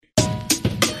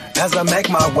as I make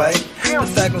my way. The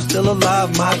fact I'm still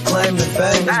alive, my claim to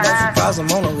fame. It's no surprise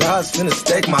I'm on a rise, finna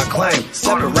stake my claim.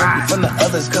 Separate me from the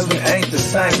others, cause we ain't the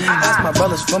same. Ask my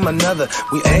brothers from another,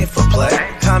 we ain't for play.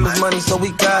 Time is money, so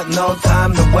we got no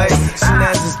time to waste. Soon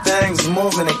as this thing's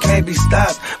moving, it can't be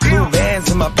stopped. Blue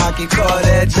bands in my pocket, call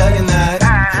that juggernaut.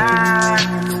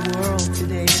 In the world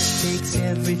today takes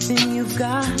everything you've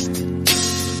got.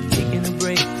 Taking a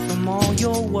break from all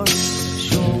your work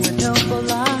sure would help a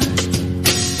lot.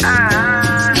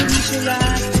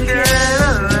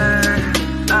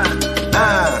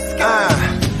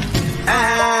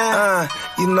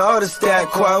 You know the stat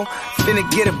quo. Finna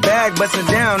get a bag, bustin'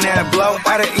 down that blow.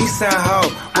 Out of East San Ho,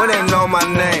 where they know my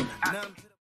name.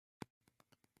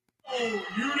 Oh,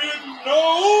 you didn't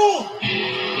know?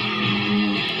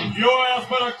 Your ass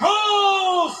better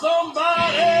call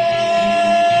somebody!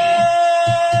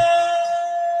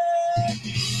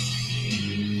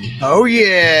 Oh,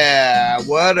 yeah.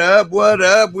 What up? What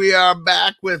up? We are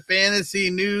back with fantasy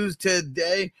news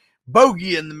today.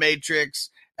 Bogey in the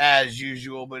Matrix, as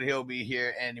usual, but he'll be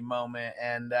here any moment.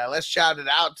 And let's shout it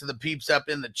out to the peeps up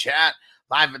in the chat.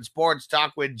 Live at Sports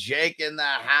Talk with Jake in the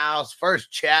house.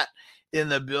 First chat in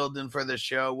the building for the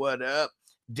show. What up?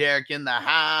 Derek in the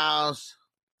house.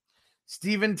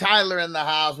 Steven Tyler in the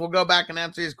house. We'll go back and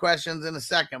answer his questions in a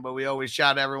second, but we always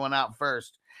shout everyone out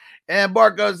first. And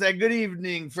Barco said, good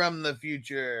evening from the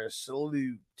future.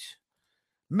 Salute.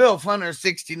 Milf Hunter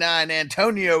 69.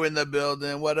 Antonio in the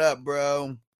building. What up,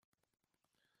 bro?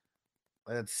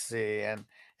 Let's see.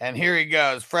 And here he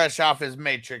goes. Fresh off his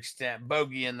Matrix stint.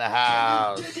 Bogey in the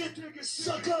house. Dig it,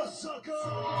 sucker, sucker!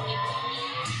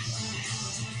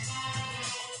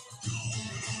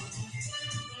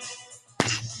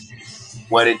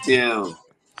 What it do?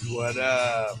 What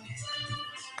up?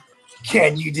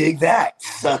 Can you dig that,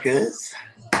 suckers?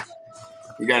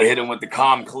 You gotta hit him with the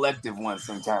calm collective one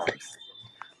sometimes.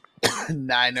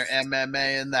 Niner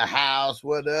MMA in the house.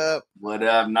 What up? What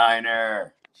up,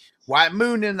 Niner? White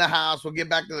Moon in the house. We'll get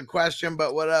back to the question,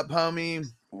 but what up, homie?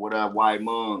 What up, White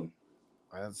Moon?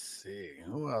 Let's see.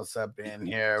 Who else up in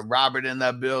here? Robert in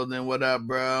the building. What up,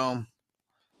 bro?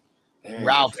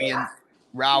 Ralphie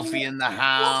in the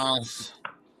house.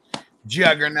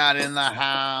 Juggernaut in the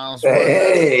house.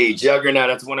 Hey, Juggernaut.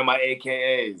 That's one of my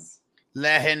AKAs.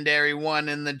 Legendary One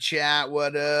in the chat.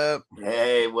 What up?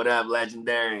 Hey, what up,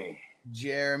 Legendary?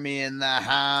 Jeremy in the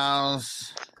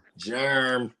house.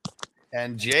 Germ.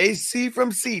 And JC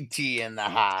from CT in the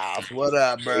house. What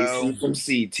up, bro? JC from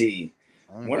CT.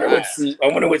 I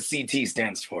wonder what CT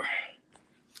stands for.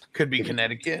 Could be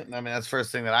Connecticut. I mean, that's the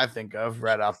first thing that I think of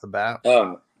right off the bat.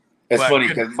 That's funny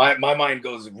because my mind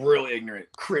goes real ignorant.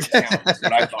 Krypton is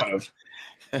what I thought of.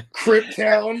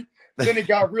 Krypton. Then it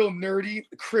got real nerdy.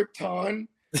 Krypton.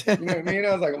 You know what I mean?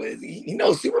 I was like, what is he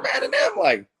knows Superman and them?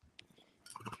 Like,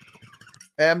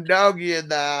 M Doggy in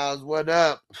the house. What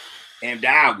up? M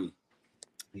Doggy.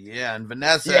 Yeah, and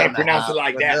Vanessa. Yeah, pronounce it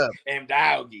like that. M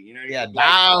Doggy. You know what I mean?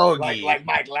 Doggy. Like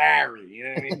Mike Larry. You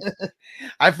know what I mean?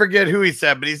 I forget who he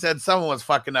said, but he said someone was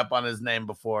fucking up on his name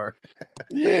before.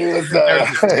 Yeah,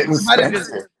 it was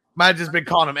might have just been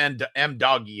calling him M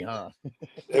Doggy, huh?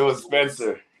 It was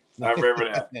Spencer. I remember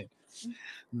that.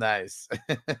 Nice.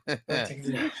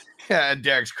 Yeah,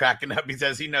 Derek's cracking up. He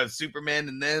says he knows Superman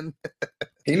and them.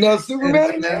 He knows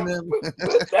Superman and them.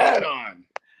 Put that on.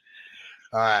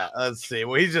 All right, let's see.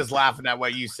 Well, he's just laughing at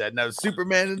what you said. No,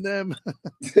 Superman and them.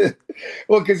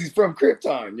 Well, because he's from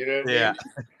Krypton, you know what I mean? Yeah.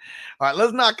 All right,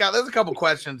 let's knock out. There's a couple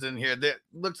questions in here. That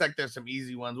looks like there's some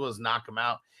easy ones. We'll just knock them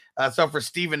out. So for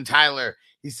Steven Tyler,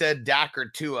 he said Dak or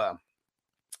Tua.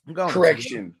 I'm going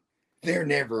correction. They're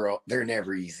never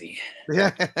easy.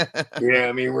 Yeah. Yeah,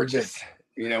 I mean, we're just,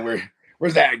 we're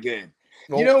that good.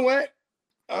 Well, you know what?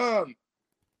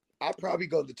 I'd probably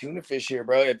go the tuna fish here,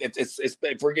 bro.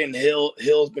 If we're getting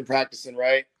Hill's been practicing,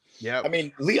 right? Yeah. I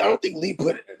mean, Lee, I don't think Lee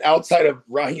put it outside of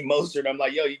Raheem Mostert. I'm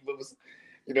like, yo,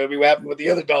 what happened with the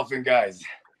other Dolphin guys?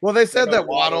 Well, they said that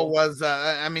Waddle was,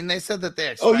 they said that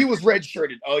they he was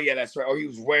red-shirted. Oh, yeah, that's right. Or he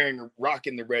was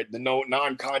rocking the red, the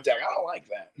non-contact. I don't like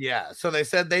that. Yeah, so they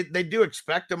said they do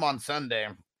expect him on Sunday.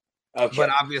 Okay. But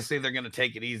obviously they're going to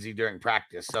take it easy during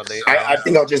practice. So I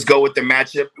think I'll just go with the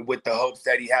matchup with the hopes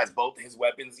that he has both his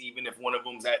weapons, even if one of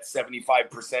them's at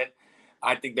 75%.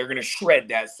 I think they're going to shred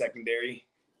that secondary.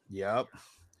 Yep.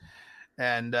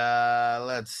 And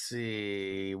let's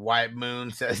see. White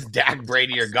Moon says Dak,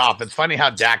 Brady, or Goff. It's funny how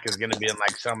Dak is going to be in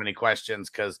like so many questions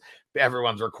because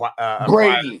everyone's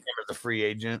Brady him as a free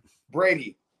agent.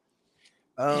 Brady.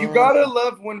 You gotta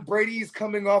love when Brady's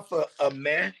coming off a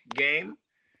meh game,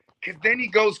 Because then he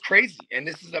goes crazy. And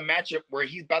this is a matchup where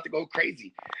he's about to go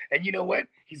crazy. And you know what?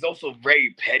 He's also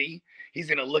very petty. He's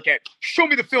going to look at, show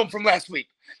me the film from last week.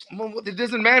 Well, it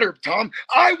doesn't matter, Tom.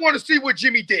 I want to see what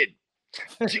Jimmy did.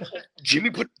 Jimmy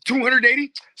put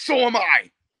 280? So am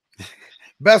I.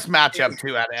 Best matchup,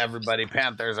 too, out of everybody.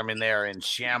 Panthers, I mean, they are in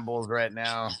shambles right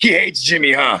now. He hates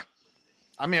Jimmy, huh?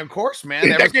 I mean, of course, man.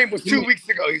 That game was 2 weeks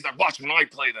ago. He's like, watch when I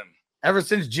play them. Ever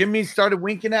since Jimmy started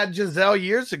winking at Giselle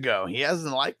years ago, he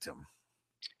hasn't liked him.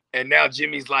 And now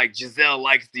Jimmy's like, Giselle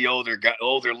likes the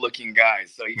older looking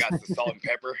guys. So he got the salt and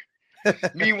pepper.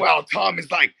 Meanwhile, Tom is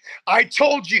like, I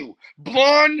told you,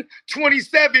 blonde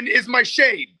 27 is my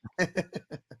shade.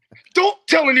 Don't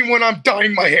tell anyone I'm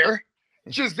dyeing my hair,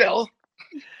 Giselle.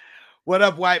 What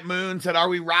up, White Moon? Said, are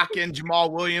we rocking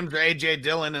Jamal Williams or AJ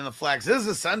Dillon in the flex? This is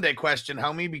a Sunday question,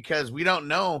 homie, because we don't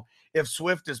know if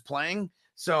Swift is playing.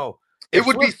 So it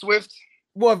would be Swift.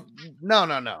 Well,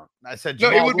 no. I said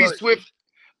Jamal it would be Swift.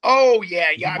 Oh, yeah.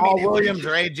 Jamal Williams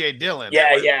or AJ Dillon.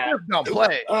 Yeah. Swift don't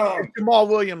play. It's Jamal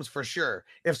Williams for sure.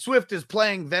 If Swift is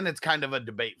playing, then it's kind of a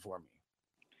debate for me.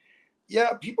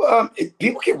 Yeah, people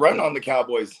can run on the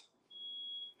Cowboys.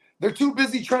 They're too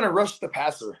busy trying to rush the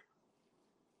passer.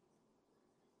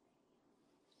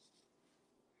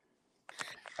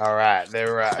 All right,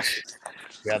 they're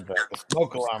got the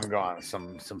smoke alarm going.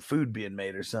 Some food being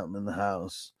made or something in the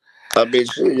house. I mean,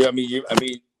 sure.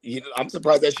 Yeah, I'm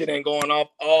surprised that shit ain't going off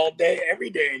all day,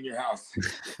 every day in your house.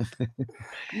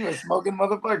 You a smoking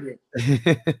motherfucker.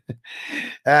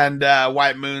 And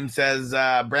White Moon says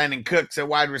Brandon Cooks at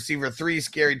wide receiver 3,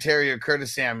 Scary Terry or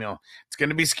Curtis Samuel. It's going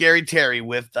to be Scary Terry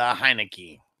with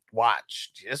Heineke.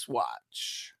 Just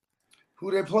watch.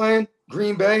 Who they playing?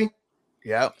 Green Bay.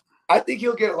 Yep. I think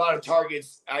he'll get a lot of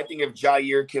targets. I think if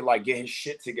Jair could get his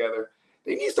shit together,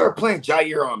 they need to start playing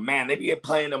Jair on man. They be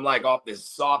playing him off this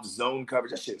soft zone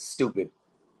coverage. That shit's stupid.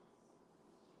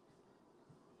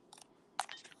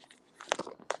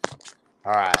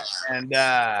 All right. And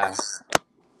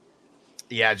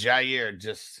Jair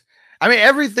just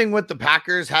everything with the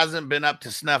Packers hasn't been up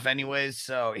to snuff anyways.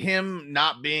 So him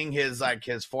not being his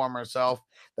former self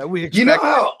that we expect. You know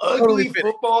how ugly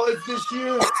football is this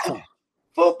year?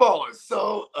 Football is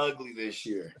so ugly this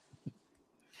year.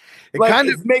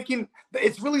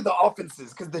 It's really the offenses,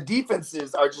 because the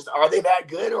defenses are they that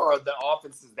good, or are the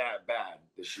offenses that bad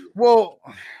this year? Well,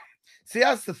 see,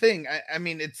 that's the thing. I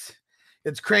mean,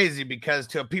 it's crazy because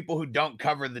to people who don't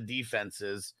cover the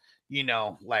defenses,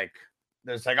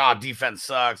 there's defense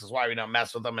sucks. That's why we don't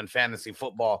mess with them in fantasy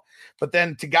football. But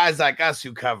then to guys like us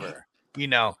who cover,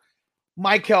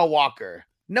 Mykal Walker,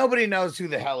 nobody knows who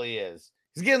the hell he is.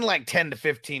 He's getting 10 to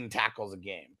 15 tackles a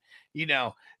game.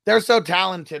 They're so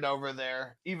talented over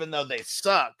there, even though they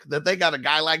suck, that they got a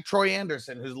guy like Troy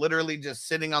Anderson who's literally just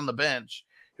sitting on the bench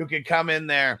who could come in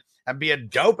there and be a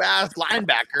dope-ass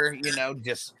linebacker,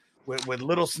 just with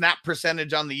little snap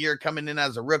percentage on the year coming in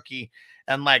as a rookie.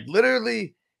 And,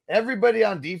 literally everybody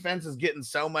on defense is getting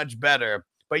so much better.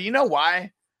 But you know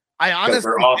why? I honestly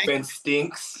their offense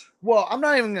stinks. Well, I'm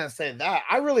not even going to say that.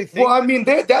 I really think. Well, I mean,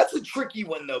 that's a tricky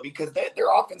one, though, because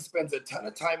their offense spends a ton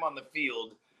of time on the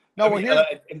field. No.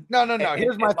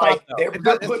 Here's my thought. They're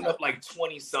putting up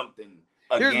 20-something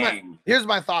a game. Here's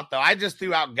my thought, though. I just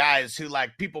threw out guys who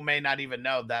people may not even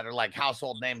know that are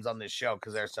household names on this show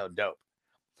because they're so dope.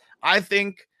 I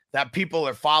think that people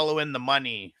are following the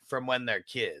money from when they're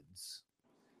kids.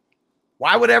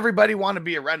 Why would everybody want to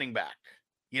be a running back?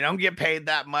 You don't get paid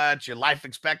that much. Your life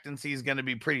expectancy is going to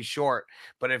be pretty short.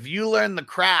 But if you learn the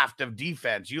craft of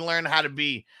defense, you learn how to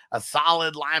be a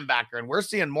solid linebacker. And we're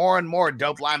seeing more and more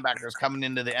dope linebackers coming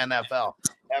into the NFL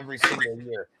every single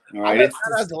year. All right, that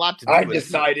has a lot to do with it. I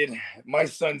decided my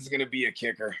son's going to be a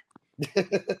kicker.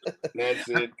 That's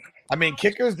it. I mean,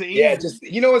 kicker's the easiest.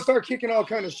 Yeah, start kicking all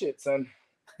kind of shit, son.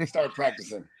 Start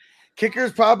practicing.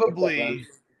 Kicker's probably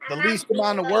the least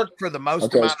amount of work for the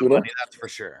most amount of money, that's for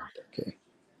sure. Okay.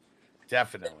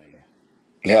 Definitely.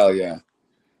 Hell yeah.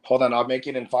 Hold on, I'll make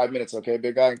it in 5 minutes, okay,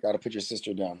 big guy? Got to put your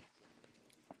sister down.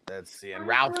 Let's see. And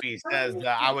Ralphie says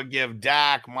I would give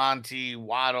Dak, Monty,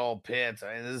 Waddle, Pitts.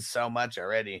 I mean, this is so much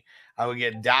already. I would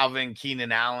get Dalvin,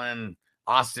 Keenan Allen,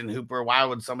 Austin Hooper. Why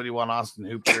would somebody want Austin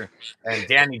Hooper? And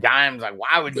Danny Dimes,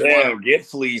 why would you get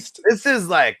fleeced? This is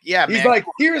He's man.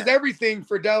 Here's everything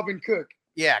for Dalvin Cook.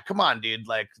 Yeah, come on, dude.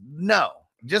 No.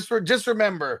 Just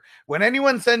remember, when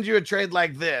anyone sends you a trade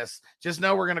like this, just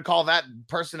know we're going to call that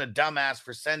person a dumbass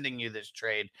for sending you this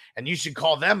trade, and you should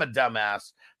call them a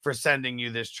dumbass for sending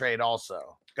you this trade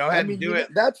also. Go ahead and do it.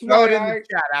 That's Throw why it in the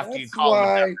chat after you call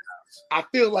them. I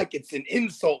feel like it's an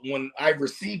insult when I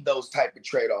receive those type of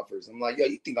trade offers. I'm like, yo,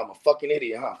 you think I'm a fucking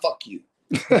idiot, huh? Fuck you.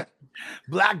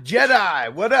 Black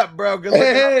Jedi, what up, bro? Good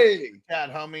looking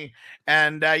chat, homie.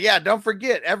 And yeah, don't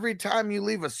forget, every time you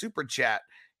leave a super chat,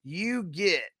 you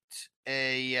get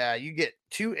you get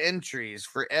 2 entries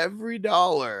for every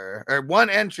 $1, or 1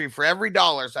 entry for every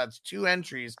 $1. So that's 2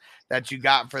 entries that you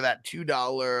got for that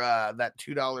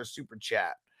 $2 super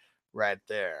chat right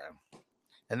there.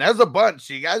 And there's a bunch,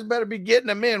 so you guys better be getting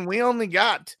them in. We only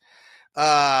got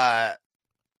I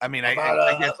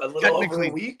guess a little over a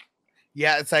week.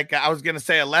 Yeah, it's like I was gonna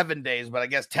say 11 days, but I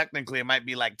guess technically it might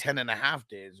be like 10 and a half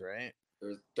days, right?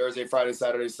 Thursday, Friday,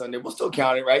 Saturday, Sunday. We'll still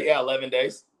count it, right? Yeah, 11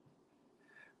 days.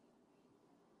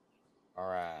 All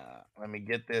right, let me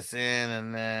get this in,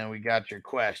 and then we got your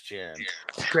question.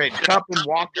 Trade Kupp and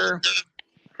Walker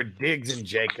for Diggs and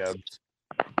Jacobs.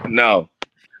 No,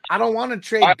 I don't want to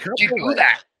trade Kupp away.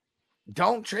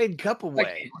 Don't trade Kupp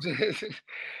away.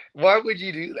 Why would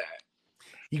you do that?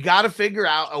 You got to figure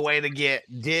out a way to get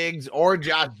Diggs or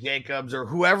Josh Jacobs or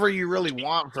whoever you really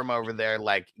want from over there.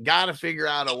 Like, got to figure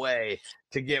out a way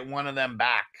to get one of them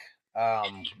back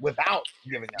without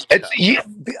giving up.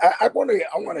 I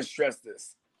want to stress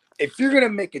this. If you're going to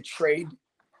make a trade,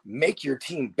 make your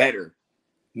team better.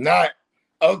 Not,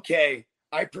 okay,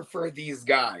 I prefer these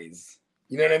guys.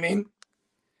 You know what I mean?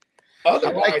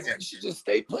 Otherwise, you should just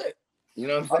stay put. You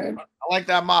know what I'm saying? I like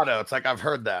that motto. It's like I've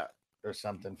heard that or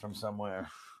something from somewhere.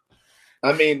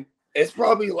 I mean, it's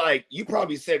probably like you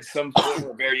probably said some form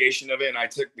or variation of it, and I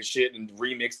took the shit and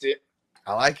remixed it.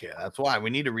 I like it. That's why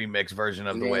we need a remix version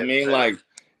of the way. I mean, like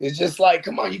it's just like,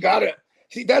 come on, you gotta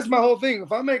see. That's my whole thing.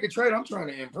 If I make a trade, I'm trying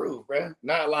to improve, bro.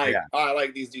 Not like I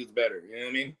like these dudes better. You know what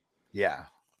I mean? Yeah.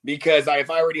 Because if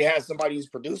I already have somebody who's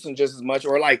producing just as much,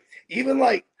 or like even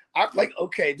like I'm like,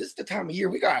 okay, this is the time of year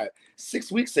we got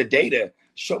 6 weeks of data.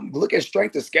 Look at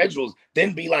strength of schedules,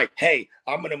 then be like, hey,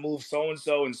 I'm gonna move so and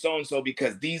so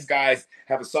because these guys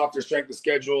have a softer strength of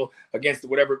schedule against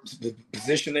whatever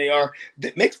position they are.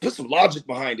 That put some logic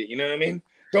behind it. You know what I mean?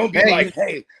 Don't be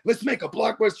hey, let's make a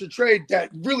blockbuster trade that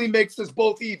really makes us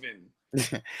both even.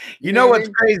 You know what's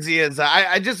crazy is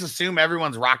I just assume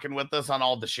everyone's rocking with us on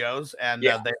all the shows, and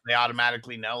they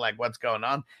automatically know like what's going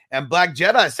on. And Black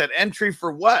Jedi said entry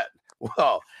for what?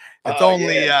 Well, it's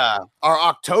only our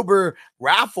October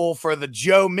raffle for the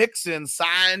Joe Mixon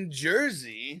signed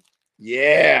jersey.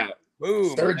 Yeah.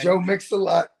 Boom. Sir Joe Mixon a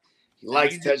lot. He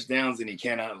likes touchdowns and he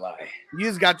cannot lie. You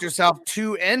just got yourself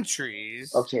 2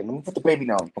 entries. Okay, let me put the baby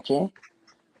down, okay?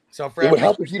 So for it would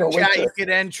help if you don't you get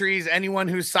entries. Anyone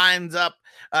who signs up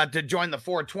to join the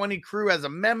 420 crew as a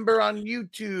member on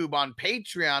YouTube, on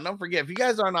Patreon. Don't forget, if you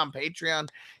guys aren't on Patreon,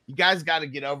 you guys got to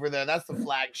get over there. That's the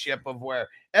flagship of where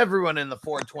everyone in the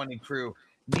 420 crew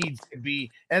needs to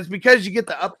be. And it's because you get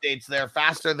the updates there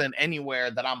faster than anywhere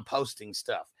that I'm posting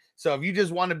stuff. So if you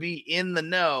just want to be in the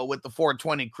know with the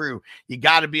 420 crew, you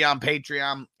got to be on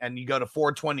Patreon, and you go to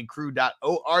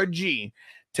 420crew.org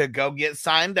to go get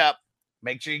signed up.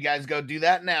 Make sure you guys go do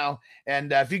that now.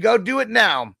 And if you go do it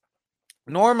now,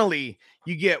 normally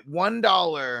you get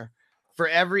 $1 for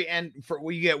every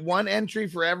you get 1 entry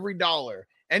for every $1.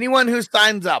 Anyone who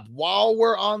signs up while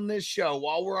we're on this show,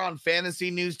 while we're on Fantasy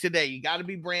News Today, you got to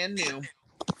be brand new.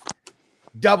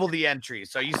 Double the entry.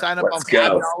 So you sign up on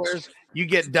 $5, you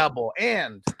get double.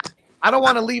 And I don't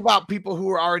want to leave out people who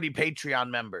are already Patreon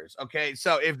members. Okay.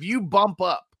 So if you bump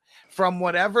up from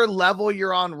whatever level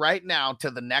you're on right now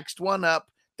to the next one up,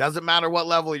 doesn't matter what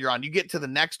level you're on, you get to the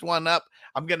next one up,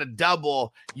 I'm going to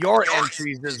double your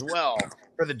entries as well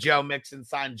for the Joe Mixon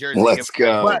signed jersey. Let's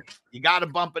go. But you got to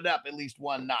bump it up at least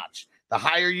 1 notch. The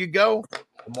higher you go,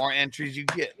 the more entries you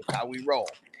get. That's how we roll.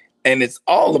 And it's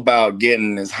all about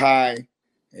getting as high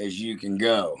as you can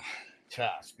go.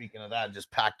 Speaking of that, I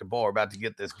just packed a bowl. We're about to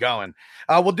get this going.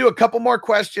 We'll do a couple more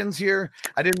questions here.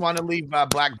 I didn't want to leave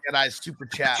Black Jedi's super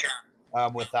chat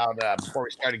without before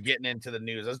we started getting into the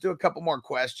news. Let's do a couple more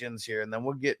questions here, and then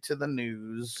we'll get to the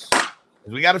news.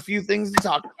 We got a few things to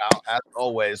talk about, as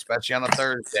always, especially on a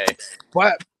Thursday.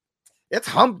 But it's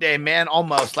hump day, man,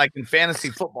 almost like in fantasy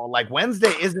football. Like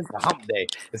Wednesday isn't the hump day.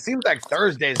 It seems like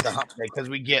Thursday is the hump day because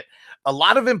we get a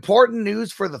lot of important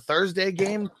news for the Thursday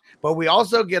game, but we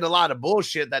also get a lot of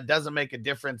bullshit that doesn't make a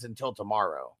difference until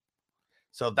tomorrow.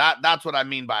 So that's what I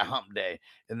mean by hump day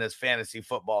in this fantasy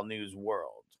football news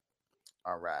world.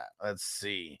 All right, let's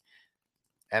see.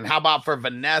 And how about for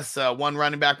Vanessa, 1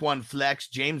 running back, 1 flex,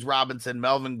 James Robinson,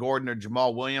 Melvin Gordon, or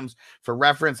Jamal Williams. For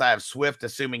reference, I have Swift,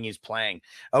 assuming he's playing.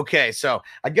 Okay, so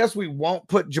I guess we won't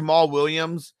put Jamal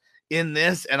Williams in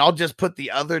this, and I'll just put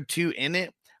the other 2 in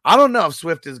it. I don't know if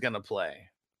Swift is going to play.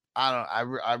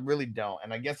 I really don't.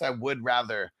 And I guess I would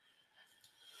rather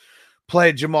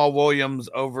play Jamal Williams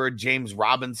over James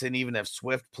Robinson, even if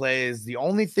Swift plays. The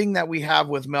only thing that we have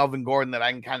with Melvin Gordon that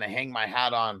I can kind of hang my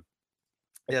hat on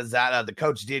is that the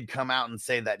coach did come out and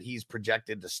say that he's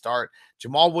projected to start.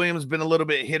 Jamal Williams has been a little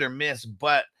bit hit or miss,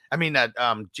 but I mean,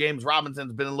 James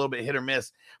Robinson's been a little bit hit or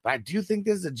miss, but I do think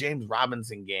this is a James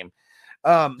Robinson game.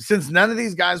 Since none of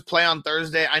these guys play on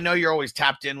Thursday, I know you're always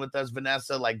tapped in with us,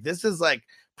 Vanessa. Like, this is like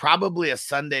probably a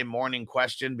Sunday morning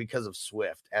question because of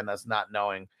Swift and us not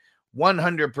knowing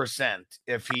 100%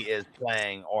 if he is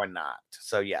playing or not.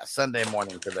 So yeah, Sunday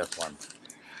morning for this one.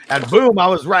 And boom, I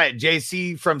was right.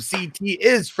 JC from CT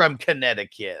is from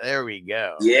Connecticut. There we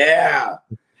go. Yeah.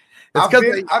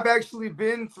 I've actually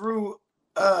been through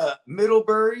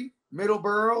Middlebury. Am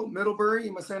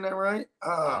I saying that right?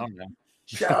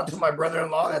 Shout out to my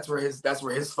brother-in-law. That's where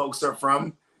his folks are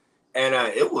from. And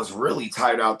it was really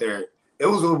tight out there. It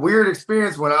was a weird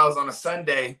experience when I was on a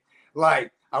Sunday.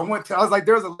 Like, I was like,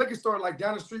 there's a liquor store like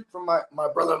down the street from my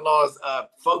brother-in-law's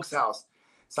folks' house.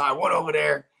 So I went over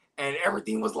there and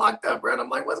everything was locked up, bro. And I'm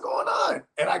like, what's going on?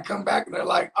 And I come back and they're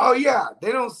like, oh yeah,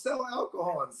 they don't sell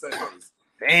alcohol on Sundays.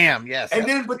 Damn, yes. And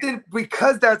then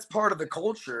because that's part of the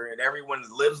culture and everyone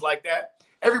lives like that,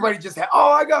 everybody just had, oh,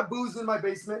 I got booze in my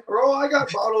basement, or oh, I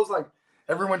got bottles. Like,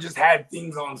 everyone just had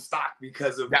things on stock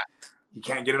because of you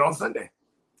can't get it on Sunday.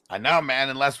 I know, man,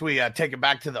 unless we take it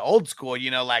back to the old school,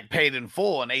 like Paid in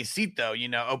Full and Acito,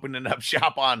 opening up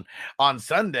shop on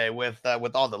Sunday with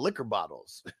all the liquor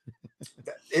bottles.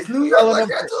 Is New York like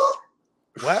that too?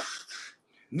 What?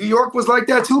 New York was like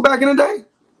that too back in the day?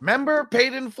 Remember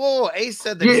Paid in Full? Ace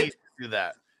said that he used to do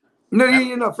that.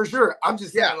 No, for sure. I'm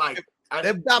just saying, like,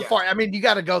 that far. I mean, you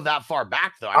got to go that far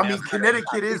back, though. I mean,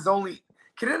 Connecticut's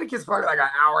probably like an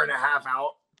hour and a half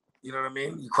out. You know what I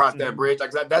mean? You cross that bridge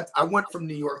like that. I went from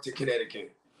New York to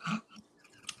Connecticut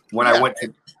when I went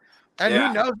to.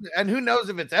 And who knows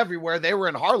if it's everywhere? They were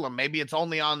in Harlem. Maybe it's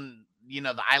only on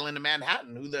the island of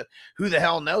Manhattan. Who the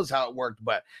hell knows how it worked?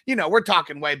 But we're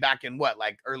talking way back in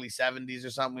like early 70s or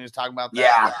something. We was talking about that.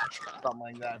 Yeah, something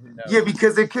like that. Who knows? Yeah,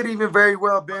 because it could even very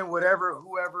well been whoever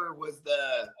was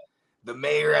the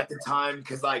mayor at the time.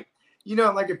 Because like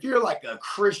if you're like a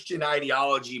Christian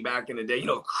ideology back in the day,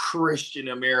 Christian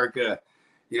America,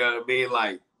 you know what I mean?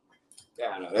 Like,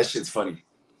 yeah, no, that shit's funny.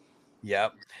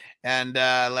 Yep. And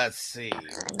let's see.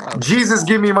 Jesus,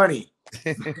 give me money.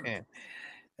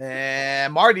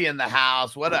 And Marty in the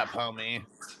house. What up, homie?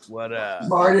 What up?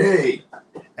 Marty.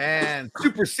 And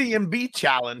Super CMB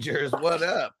Challengers. What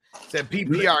up? Said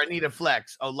PPR, need a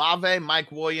flex. Olave, Mike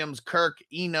Williams, Kirk,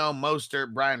 Eno,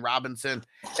 Mostert, Brian Robinson.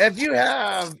 If you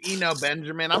have Eno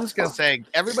Benjamin, I'm just going to say,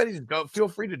 everybody feel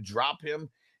free to drop him.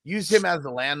 Use him as a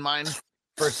landmine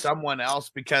for someone else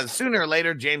because sooner or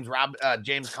later, James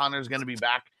Conner is going to be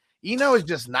back. Eno is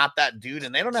just not that dude,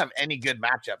 and they don't have any good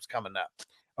matchups coming up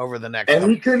over the next.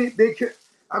 And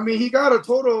he got a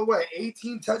total of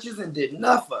 18 touches and did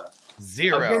nothing.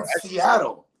 0 against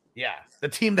Seattle. Yeah, the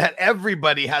team that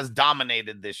everybody has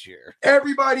dominated this year.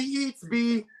 Everybody eats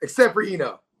B except for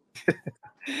Eno.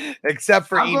 Except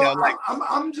for Eno.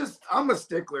 I'm a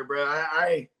stickler, bro.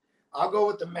 I'll go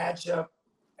with the matchup,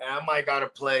 and I might gotta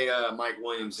play Mike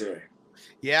Williams here.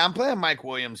 Yeah, I'm playing Mike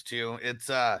Williams too. It's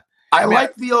I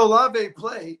like the Olave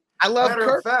play. I love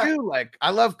Kirk too. Like, I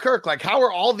love Kirk. Like, how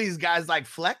are all these guys like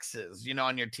flexes,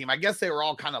 on your team? I guess they were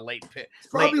all kind of late pick. It's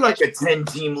probably like a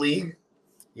 10-team league.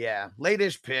 Yeah,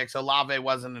 late-ish picks. Olave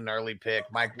wasn't an early pick.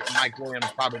 Mike Williams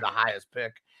probably the highest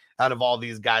pick out of all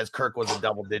these guys. Kirk was a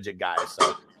double-digit guy.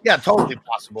 So, yeah, totally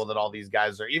possible that all these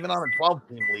guys are even on a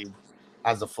 12-team league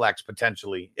as a flex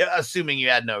potentially, assuming you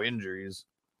had no injuries.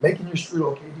 Making your street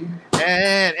okay, dude.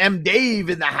 And M. Dave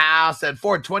in the house at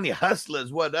 420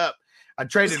 Hustlers. What up? I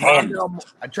traded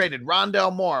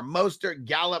Rondell Moore, Mostert,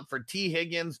 Gallup for T.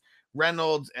 Higgins,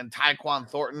 Reynolds, and Tyquan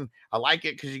Thornton. I like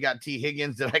it because you got T.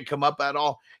 Higgins. Did I come up at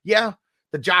all? Yeah,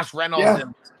 the Josh Reynolds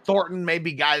and Thornton,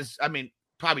 maybe guys. I mean,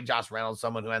 probably Josh Reynolds,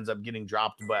 someone who ends up getting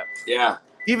dropped. But yeah,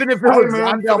 even if it was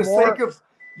Rondell Moore.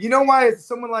 You know why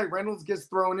someone like Reynolds gets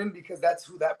thrown in? Because that's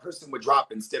who that person would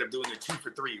drop instead of doing a 2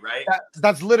 for 3, right?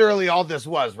 That's literally all this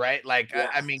was, right? Like, yeah.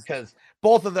 I mean, because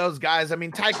both of those guys, I mean,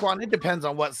 Tyquan, it depends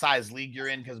on what size league you're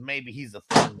in because maybe he's a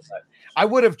thing. But I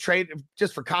would have traded,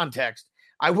 just for context,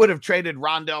 I would have traded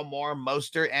Rondell Moore,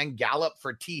 Mostert, and Gallup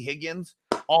for T. Higgins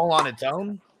all on its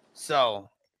own. So,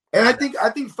 and I think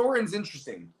Thornton's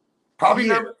interesting.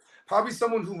 Probably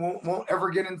someone who won't ever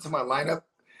get into my lineup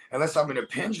unless I'm in a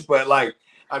pinch. But like,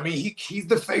 I mean, he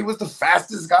was the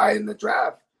fastest guy in the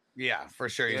draft. Yeah, for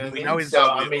sure. You know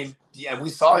we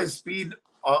saw his speed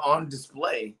on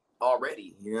display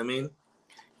already. You know what I mean?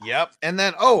 Yep. And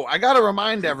then, I got to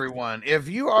remind everyone, if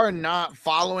you are not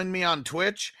following me on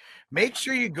Twitch, make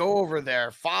sure you go over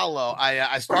there, follow.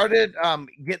 I started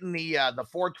getting the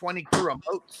 420 crew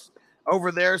emotes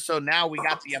over there. So now we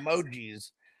got the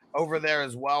emojis over there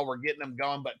as well. We're getting them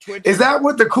going. But Twitch Is that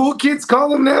what the cool kids call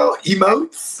them now?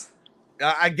 Emotes?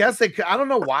 I guess I don't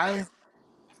know why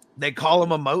they call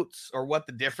them emotes or what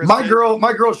the difference My is.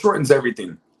 girl shortens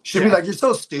everything. She'll be like, "You're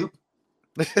so stupid."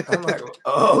 I'm like,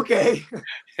 "Oh, okay."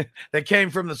 They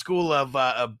came from the school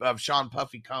of Sean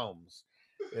Puffy Combs,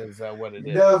 is what it is.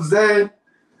 You know what I'm saying?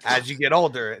 As you get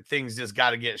older, things just got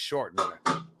to get shortened.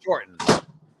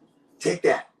 Take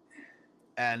that.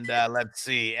 And let's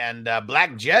see. And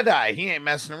Black Jedi, he ain't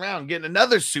messing around. Getting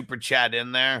another super chat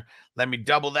in there. Let me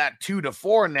double that 2 to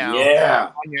 4 now. Yeah.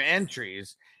 On your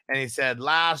entries. And he said,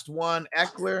 last one,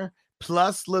 Eckler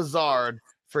plus Lazard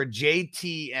for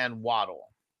JT and Waddle.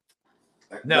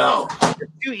 No.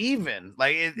 It's too even.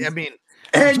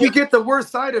 And you get the worst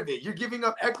side of it. You're giving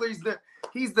up Eckler.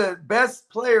 He's the best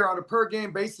player on a per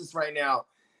game basis right now.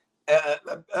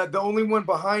 The only one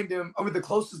behind him, the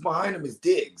closest behind him is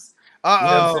Diggs.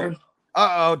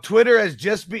 Twitter has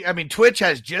Twitch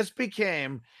has just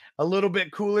became a little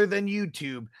bit cooler than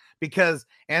YouTube because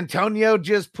Antonio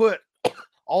just put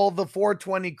all the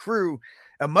 420 crew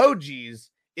emojis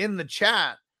in the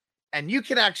chat, and you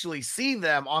can actually see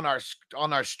them on our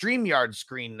StreamYard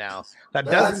screen now. That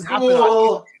doesn't happen on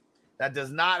YouTube. That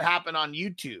does not happen on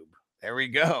YouTube. There we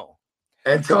go.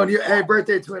 Antonio, hey,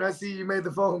 birthday twin, I see you made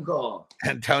the phone call.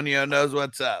 Antonio knows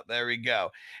what's up. There we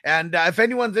go. And if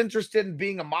anyone's interested in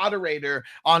being a moderator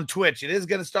on Twitch, it is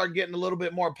going to start getting a little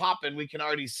bit more popping. We can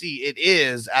already see it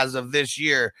is as of this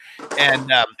year.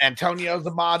 And Antonio's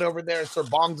a mod over there. Sir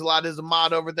Bongsalot is a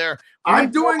mod over there. I'm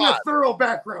doing a thorough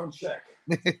background check.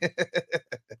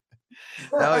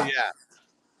 Hell yeah.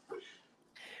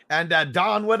 And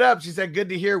Dawn, what up? She said, good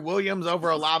to hear Williams over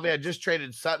Olave. I just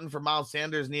traded Sutton for Miles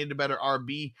Sanders. Needed a better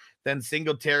RB than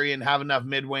Singletary and have enough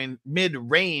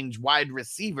mid-range wide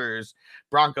receivers.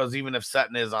 Broncos, even if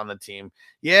Sutton is on the team.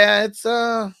 Yeah, it's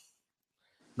not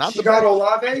the got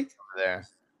Olave there.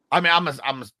 I mean,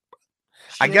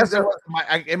 I guess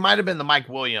it might have been the Mike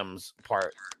Williams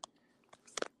part.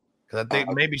 Because I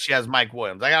think maybe she has Mike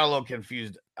Williams. I got a little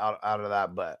confused out of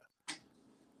that, but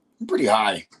I'm pretty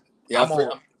high. Yeah,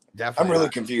 definitely. I'm really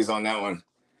confused on that one.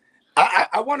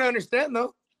 I want to understand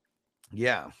though.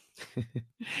 Yeah.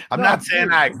 I'm not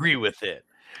saying I agree with it,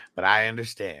 but I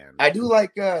understand. I do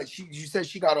like you said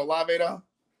she got Olave though.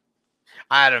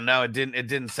 I don't know. It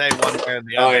didn't say one way or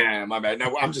the other. Oh yeah, my bad.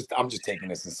 No, I'm just taking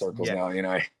this in circles now, you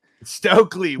know.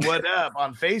 Stokely, what up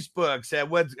on Facebook? Said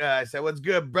what's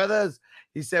good, brothers?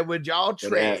 He said, would y'all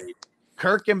trade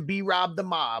Kirk and B-Rob the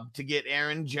Mob to get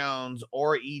Aaron Jones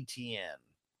or ETN?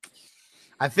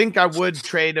 I think I would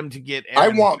trade him to get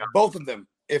Aaron Jones. Jones. Both of them.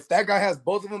 If that guy has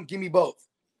both of them, give me both.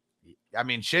 I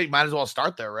mean, shit, you might as well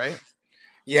start there, right?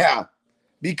 Yeah,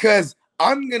 because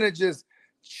I'm going to just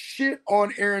shit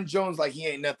on Aaron Jones like he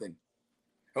ain't nothing.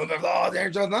 I'm like, oh,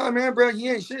 Aaron Jones. Nah, man, bro, he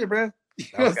ain't shit, bro. You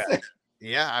know what I'm saying?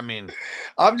 Yeah, I mean.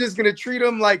 I'm just going to treat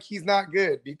him like he's not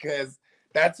good because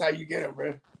that's how you get him,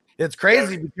 bro. It's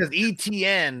crazy because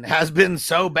ETN has been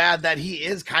so bad that he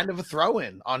is kind of a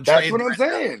throw-in on That's trade. What I'm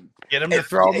saying. Get him to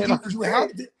throw him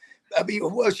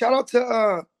in.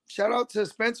 Shout out to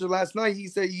Spencer last night. He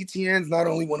said ETN's not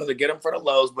only one of the get him for the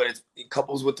lows, but it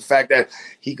couples with the fact that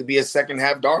he could be a second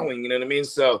half darling. You know what I mean?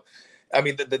 So, I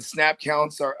mean, the snap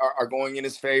counts are going in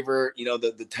his favor. You know,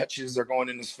 the touches are going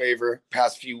in his favor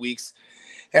past few weeks.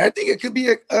 And I think it could be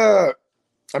a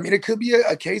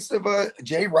case of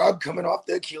J-Rob coming off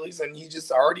the Achilles and he's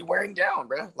just already wearing down,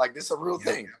 bro. Like, this is a real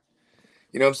thing.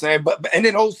 You know what I'm saying? But and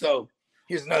then also,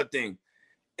 here's another thing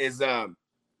is,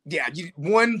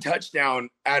 one touchdown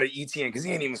out of ETN because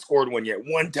he ain't even scored one yet.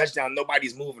 One touchdown,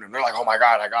 nobody's moving him. They're like, oh, my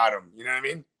God, I got him. You know what I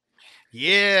mean?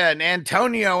 Yeah, and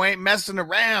Antonio ain't messing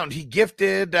around. He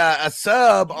gifted a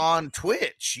sub on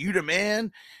Twitch. You the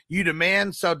man.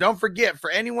 So don't forget, for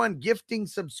anyone gifting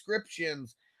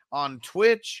subscriptions on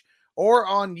Twitch or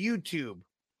on YouTube,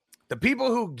 the people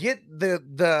who get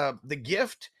the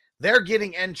gift, they're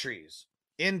getting entries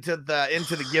into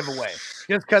the giveaway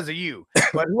just because of you.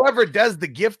 But whoever does the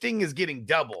gifting is getting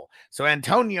double. So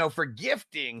Antonio, for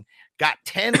gifting, got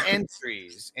 10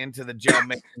 entries into the Joe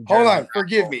Mixon. Hold on,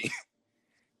 forgive me.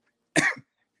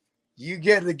 You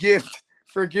get the gift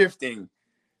for gifting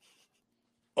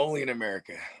only in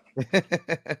America.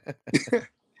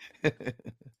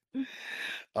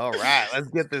 All right, let's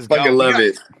get this going. I love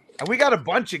it. And we got a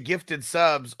bunch of gifted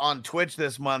subs on Twitch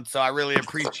this month, so I really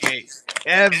appreciate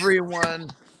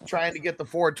everyone trying to get the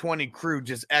 420 crew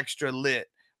just extra lit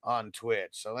on Twitch.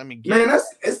 So let me get Man,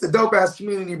 it's the dope ass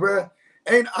community, bro.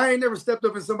 And I ain't never stepped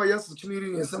up in somebody else's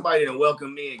community and somebody didn't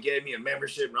welcome me and gave me a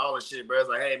membership and all this shit, bro. It's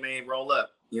like, hey man, roll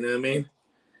up. You know what I mean?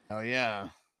 Oh yeah.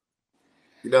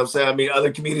 You know what I'm saying? I mean,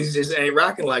 other communities just ain't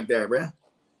rocking like that, bro.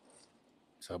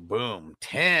 So boom,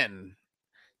 10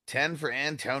 for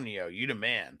Antonio. You the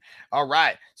man. All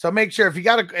right. So make sure if you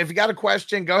got a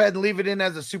question, go ahead and leave it in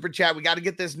as a super chat. We got to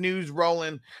get this news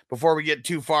rolling before we get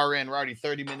too far in. We're already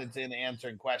 30 minutes in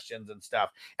answering questions and stuff.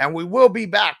 And we will be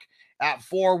back at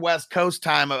 4 West Coast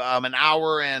time, an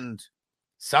hour and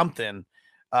something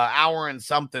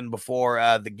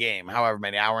before the game. However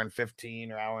many, hour and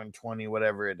 15 or hour and 20,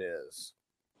 whatever it is.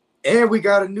 And we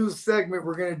got a new segment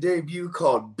we're going to debut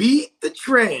called Beat the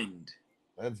Trend.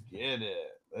 Let's get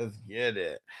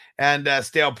it. And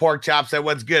Stale Pork Chop said,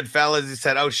 what's good, fellas? He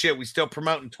said, oh, shit, we still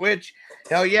promoting Twitch?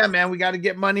 Hell yeah, man. We got to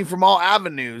get money from all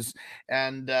avenues.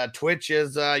 And Twitch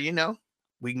is,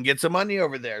 we can get some money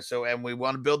over there. So, and we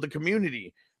want to build the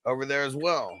community over there as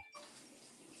well.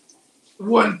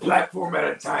 One platform at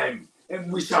a time,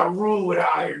 and we shall rule with an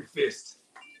iron fist.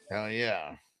 Hell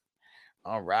yeah.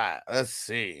 All right. Let's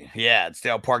see. Yeah,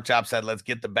 Stale Pork Chop said, let's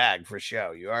get the bag for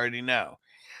show. You already know.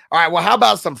 All right, well, how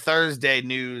about some Thursday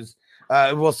news?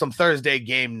 Some Thursday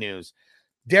game news.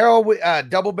 Daryl,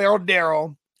 Double Barrel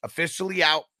Daryl, officially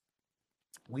out.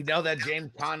 We know that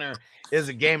James Conner is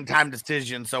a game time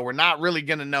decision, so we're not really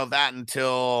going to know that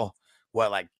until,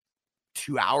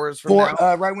 2 hours from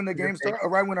now? Right when the game starts,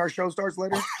 right when our show starts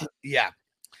later? Yeah.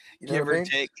 Give or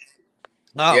take.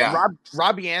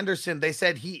 Robbie Anderson, they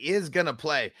said he is going to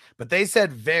play, but they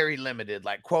said very limited,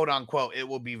 like quote unquote, it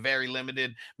will be very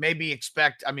limited. Maybe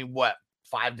expect,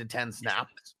 5 to 10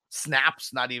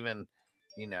 snaps, not even,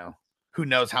 who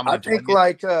knows how much. I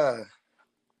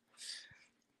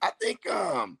think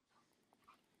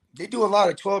they do a lot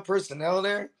of 12 personnel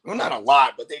there. Well, not a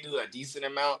lot, but they do a decent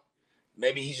amount.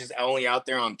 Maybe he's just only out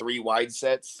there on 3 wide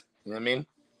sets. You know what I mean?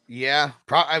 Yeah,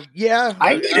 yeah.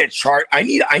 I need a chart. I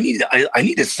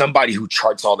need somebody who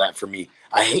charts all that for me.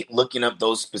 I hate looking up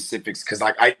those specifics because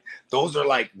those are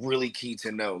really key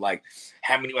to know. Like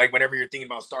how many, whenever you're thinking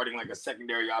about starting a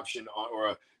secondary option or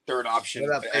a third option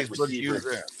as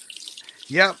receiver.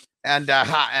 Yep. And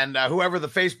whoever the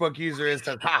Facebook user is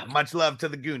says, much love to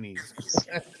the Goonies.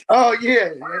 Oh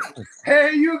yeah.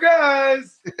 Hey, you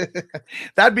guys.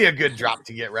 That'd be a good drop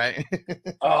to get, right?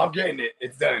 Oh, I'm getting it.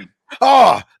 It's done.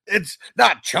 Oh, it's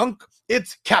not Chunk,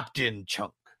 it's Captain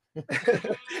Chunk.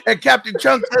 And Captain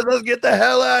Chunk says, let's get the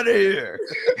hell out of here.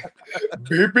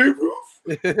 Baby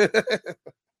roof.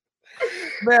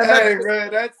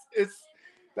 Man,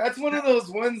 that's one of those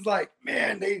ones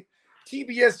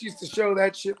TBS used to show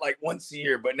that shit once a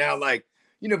year, but now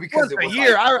because once a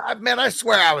year, I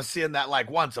swear I was seeing that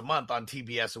once a month on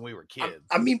TBS when we were kids.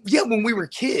 When we were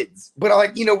kids,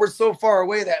 but we're so far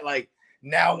away that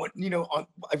now when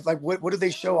what do they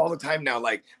show all the time now?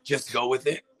 Just go with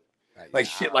it.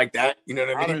 Shit like that, you know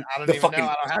what I mean? I don't the even fucking know.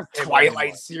 I don't have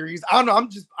Twilight series. I don't know.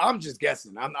 I'm just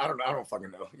guessing. I don't know. I don't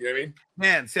fucking know. You know what I mean?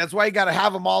 Man, see, that's why you got to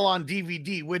have them all on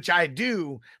DVD, which I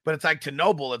do. But it's to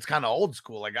Noble. It's kind of old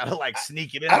school. I gotta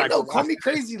sneak it in. I don't know. Call me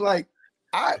crazy.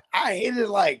 I hated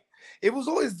it. It was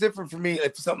always different for me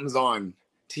if something's on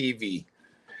TV.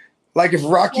 If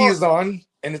Rocky is on.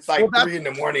 And it's 3 in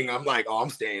the morning. I'm I'm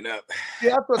staying up.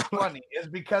 Yeah, that's what's funny is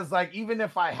because even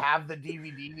if I have the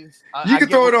DVDs, you can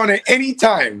throw it on at any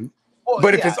time.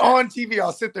 But if it's on TV,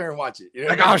 I'll sit there and watch it. You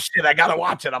know oh shit, I gotta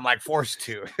watch it. I'm forced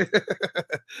to.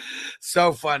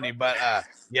 So funny, but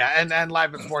and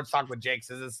Live in Sports Talk with Jake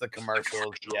says it's the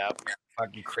commercials. Yeah,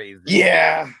 fucking crazy.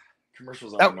 Yeah,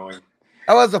 commercials are annoying.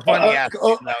 That was a funny ass.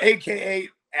 AKA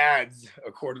ads,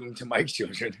 according to Mike's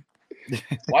children.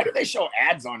 Why do they show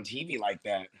ads on TV like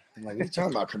that? I'm what are you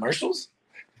talking about? Commercials?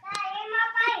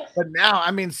 But now,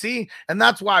 see, and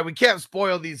that's why we can't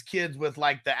spoil these kids with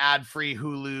the ad-free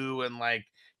Hulu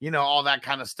and all that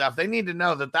kind of stuff. They need to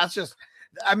know that that's just,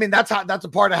 that's a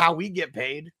part of how we get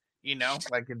paid. Do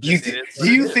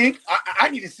you think I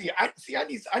need to see? I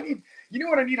need. You know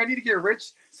what I need? I need to get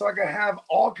rich so I can have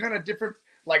all kind of different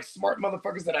smart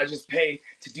motherfuckers that I just pay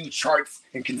to do charts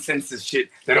and consensus shit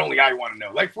that only I want to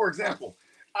know. For example,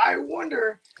 I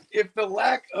wonder if the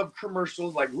lack of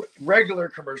commercials, regular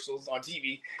commercials on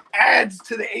TV, adds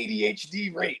to the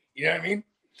ADHD rate. You know what I mean?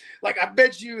 I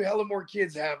bet you hella more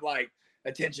kids have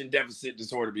attention deficit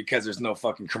disorder because there's no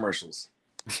fucking commercials.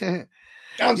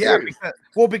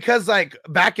 Because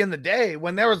back in the day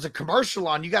when there was a commercial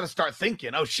on, you got to start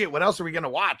thinking, oh shit, what else are we gonna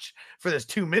watch for this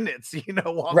 2 minutes?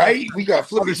 Right? We got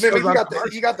flipping.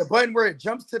 You got the button where it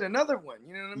jumps to another one.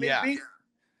 You know what I mean? Yeah.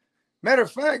 Matter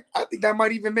of fact, I think that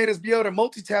might even made us be able to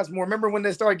multitask more. Remember when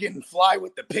they started getting fly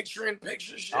with the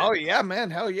picture-in-picture shit? Oh yeah,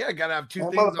 man. Hell yeah. Gotta have two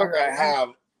That things. motherfucker I have.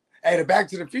 Hey, the Back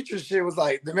to the Future shit was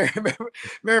like,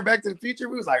 remember Back to the Future?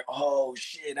 We was like, oh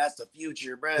shit, that's the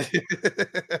future, bro.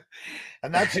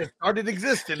 And that shit started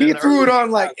existing. He threw it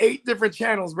on like 8 different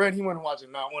channels, bro. And he wasn't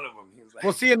watching not one of them. He was like,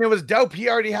 well, see, and it was dope. He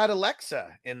already had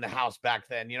Alexa in the house back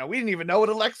then. You know, we didn't even know what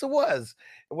Alexa was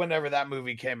whenever that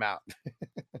movie came out.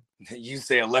 you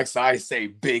say Alexa, I say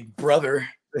Big Brother.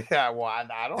 Yeah, well,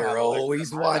 I don't. They're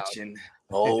always watching,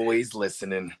 always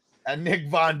listening. And Nick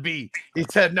Von B, he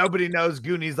said nobody knows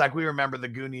Goonies like we remember the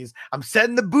Goonies. I'm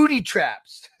setting the booty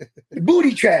traps.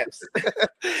 Booty traps.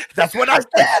 That's what I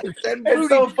said. It's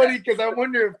so funny because I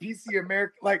wonder if PC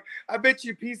America, like, I bet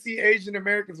you PC Asian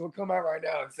Americans will come out right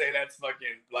now and say that's fucking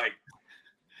like,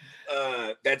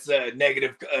 that's a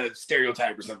negative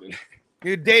stereotype or something.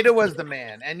 Dude, Data was the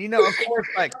man, and you know, of course,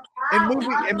 like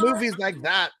in movies like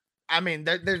that. I mean,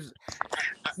 there's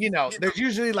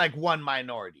usually like one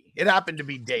minority. It happened to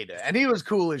be Data, and he was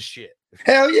cool as shit.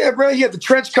 Hell yeah, bro. He had the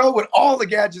trench coat with all the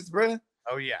gadgets, bro.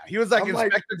 Oh yeah, he was like I'm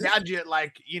Inspector Gadget,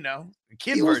 like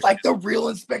kid. He was like the real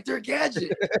Inspector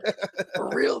Gadget. For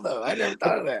real though, I never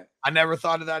thought of that. I never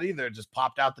thought of that either. It just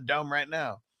popped out the dome right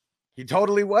now. He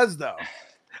totally was though.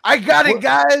 I got it,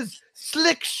 guys.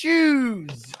 Slick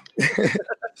shoes.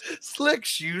 Slick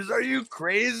shoes. Are you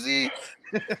crazy?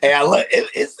 Hey, I love it.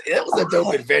 It was a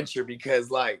dope adventure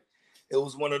because like it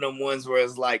was one of them ones where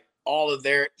it's like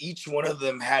each one of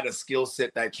them had a skill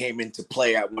set that came into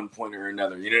play at one point or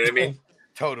another. You know what I mean?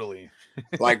 Totally.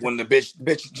 Like when the bitch,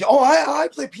 I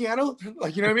play piano.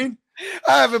 Like, you know what I mean?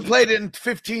 I haven't played it in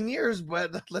 15 years,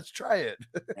 but let's try it.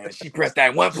 And she pressed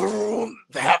that one, boom,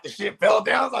 half the shit fell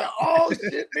down. I was like, oh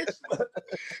shit, bitch,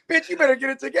 bitch, you better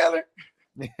get it together.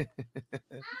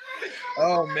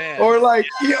 Oh man. Or like,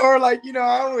 I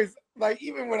always like,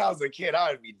 even when I was a kid,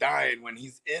 I would be dying when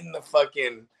he's in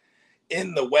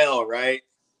the well, right?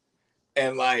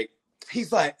 And like,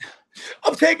 he's like,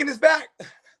 I'm taking this back.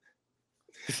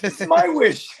 It's my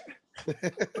wish. Shut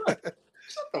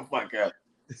the fuck up.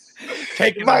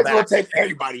 Might as well take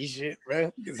everybody's shit,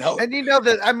 man. And you know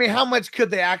that, I mean, how much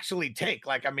could they actually take?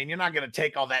 Like, I mean, you're not going to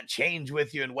take all that change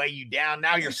with you and weigh you down.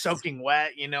 Now you're soaking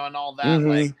wet, and all that. Mm-hmm.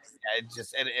 Like, yeah,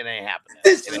 it ain't happening.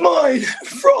 This is mine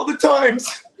for all the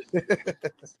times.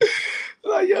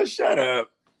 Like, yo, shut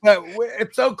up. But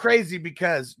it's so crazy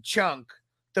because Chunk,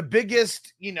 the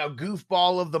biggest,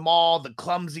 goofball of them all, the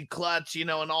clumsy clutch,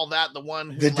 and all that, the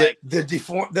one who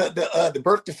the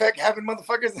birth defect having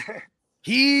motherfuckers.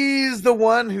 He's the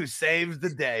one who saves the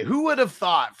day. Who would have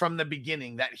thought from the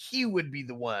beginning that he would be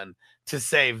the one to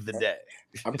save the day?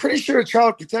 I'm pretty sure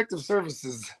Child Protective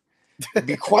Services would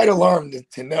be quite alarmed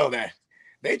to know that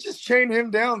they just chain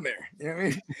him down there, you know what I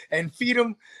mean, and feed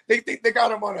him. They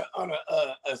got him on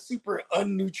a super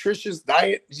unnutritious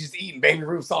diet, just eating Baby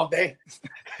Ruths all day.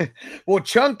 Well,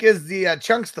 Chunk's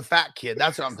the fat kid.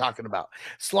 That's what I'm talking about.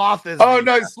 Sloth is. Oh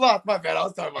no, Sloth. My bad. I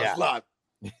was talking about Sloth.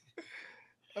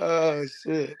 Oh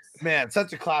shit, man!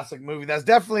 Such a classic movie. That's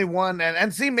definitely one.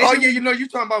 And see, maybe. Oh yeah, you're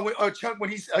talking about Chunk when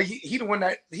he the one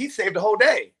that he saved the whole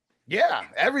day. Yeah,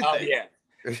 everything. Oh yeah.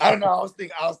 I don't know. I was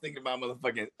thinking about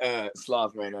motherfucking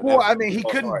Sloth right now. Well, I mean, he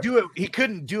couldn't do it. He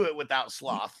couldn't do it without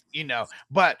Sloth,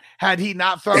 But had he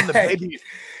not thrown the baby.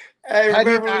 Hey,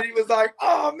 remember when he was like,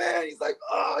 "Oh man," he's like,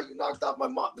 "Oh, you knocked off my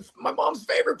mom's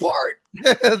favorite part."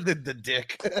 the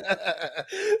dick.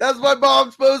 That's my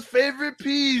mom's most favorite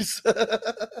piece.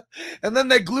 And then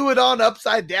they glue it on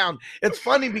upside down. It's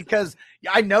funny because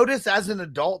I noticed as an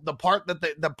adult the parts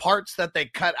that they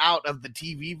cut out of the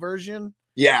TV version.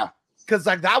 Yeah. Because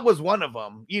like that was one of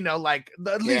them, like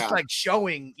at least like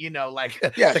showing, showing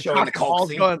the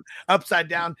balls going upside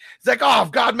down. It's like, oh,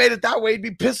 if God made it that way, he'd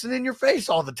be pissing in your face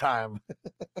all the time.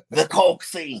 The coke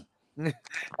scene. And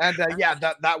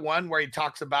that one where he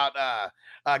talks about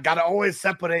gotta always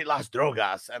separate las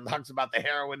drogas, and talks about the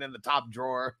heroin in the top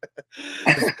drawer,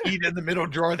 the speed in the middle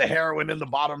drawer, the heroin in the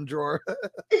bottom drawer.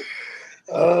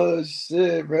 Oh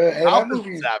shit, bro! Hey,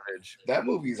 savage. That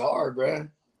movie's hard, bro.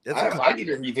 I need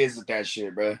to revisit that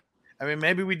shit, bro. I mean,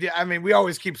 maybe we did. I mean, we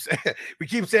always keep saying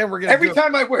we're gonna. Every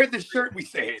time I wear this shirt, we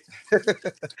say it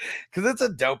because it's a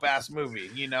dope ass movie,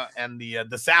 and the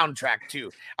soundtrack too.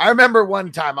 I remember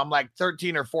one time I'm like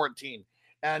 13 or 14,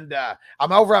 and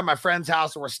I'm over at my friend's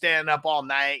house, and we're staying up all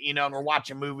night, and we're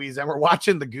watching movies, and we're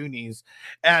watching The Goonies,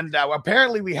 and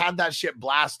apparently we had that shit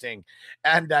blasting,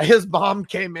 and his mom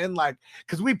came in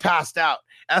because we passed out.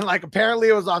 And like apparently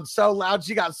it was on so loud,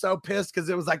 she got so pissed because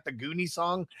it was like the Goonie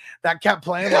song that kept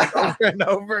playing like over and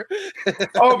over.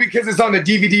 Oh, because it's on the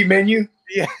DVD menu?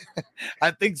 Yeah,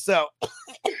 I think so.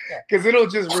 Because it'll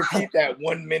just repeat that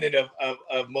 1 minute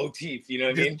of motif, you know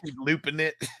what I mean? Keep looping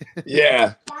it.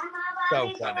 Yeah.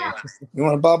 So funny. You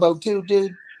want a Bobo too,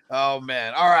 dude? Oh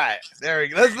man. All right. There we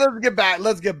go. Let's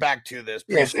get back to this.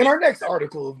 Yes, in our next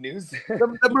article of news.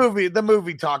 the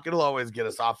movie talk, it'll always get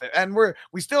us off it. And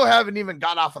we still haven't even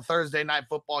got off of Thursday night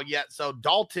football yet. So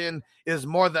Dalton is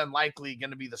more than likely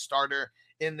going to be the starter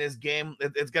in this game.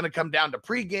 It's going to come down to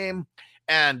pregame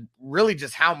and really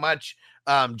just how much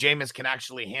Jameis can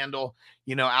actually handle,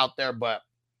 out there. But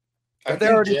if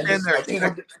they're already in there,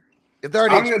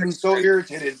 I'm gonna be so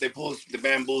irritated if they pull the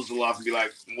bamboozle off and be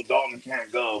like, "Well, Dalton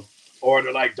can't go," or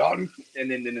they're like, "Dalton,"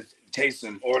 and then it's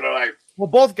Taysom, or they're like, "Well,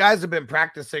 both guys have been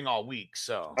practicing all week."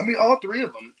 So I mean, all three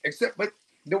of them, but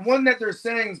the one that they're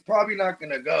saying is probably not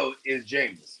gonna go is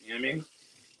James. You know what I mean?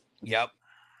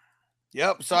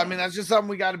 Yep. So I mean, that's just something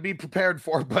we got to be prepared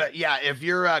for. But yeah, if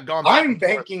you're going, I'm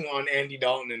banking on Andy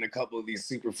Dalton in a couple of these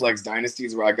super flex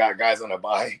dynasties where I got guys on a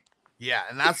bye. Yeah,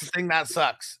 and that's the thing that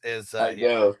sucks is I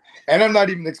know. And I'm not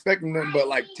even expecting them but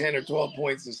like 10 or 12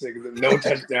 points or six, no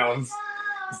touchdowns.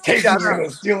 Taysom's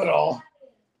gonna steal it all.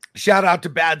 Shout out to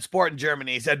Bad Sport in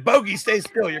Germany. He said, "Bogey, stay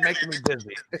still. You're making me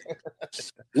dizzy."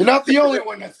 You're not the only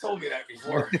one that's told me that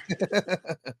before.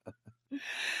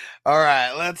 All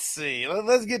right, let's see.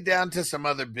 Let's get down to some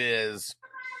other biz.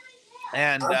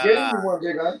 And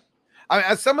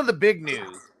some of the big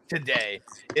news today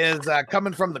is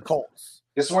coming from the Colts.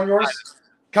 This one yours?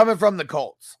 Coming from the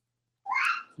Colts.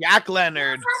 Yak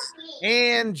Leonard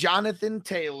and Jonathan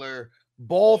Taylor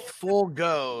both full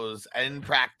goes in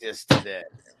practice today.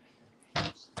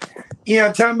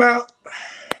 Yeah, talking about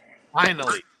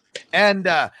finally. And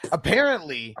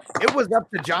apparently it was up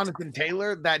to Jonathan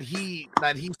Taylor that he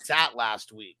sat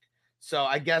last week. So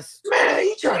I guess, man,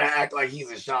 he trying to act like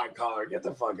he's a shot caller. Get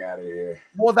the fuck out of here.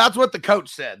 Well, that's what the coach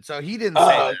said. So he didn't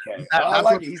say okay. I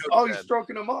like it. He's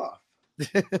stroking him off.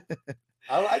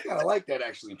 I kind of like that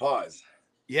actually. Pause.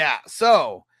 Yeah.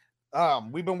 So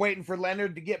we've been waiting for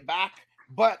Leonard to get back.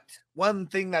 But one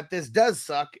thing that this does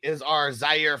suck is our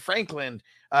Zaire Franklin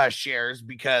shares,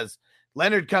 because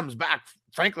Leonard comes back.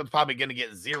 Franklin's probably going to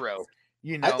get zero.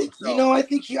 I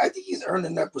think he's earned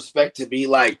enough respect to be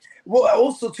like. Well,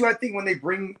 also too, I think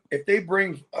if they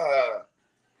bring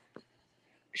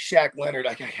Shaq Leonard,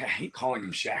 I hate calling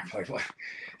him Shaq. Like, what?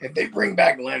 If they bring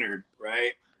back Leonard,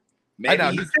 right? Maybe I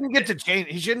know he shouldn't get to change.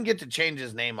 He shouldn't get to change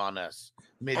his name on us.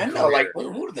 I know, like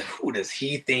who does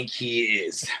he think he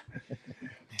is?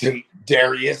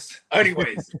 Darius.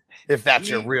 Anyways, if that's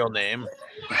your real name,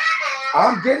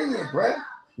 I'm getting it, bro.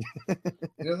 You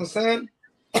know what I'm saying?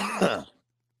 I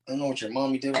don't know what your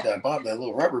mommy did with that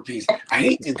little rubber piece. I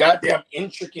hate these goddamn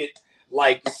intricate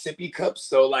like sippy cups,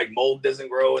 so like mold doesn't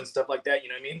grow and stuff like that. You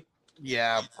know what I mean?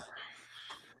 Yeah.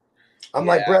 I'm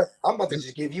like, bro, I'm about to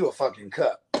just give you a fucking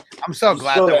cup. I'm so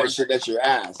glad that that's your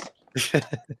ass.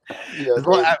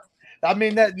 I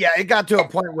mean, it got to a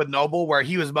point with Noble where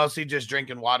he was mostly just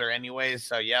drinking water anyways.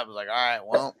 So yeah, I was like, all right,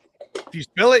 well, if you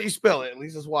spill it, you spill it. At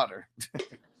least it's water.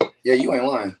 Yeah, you ain't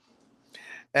lying.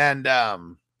 And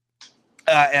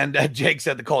Jake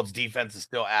said the Colts defense is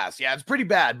still ass. Yeah, it's pretty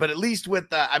bad, but at least with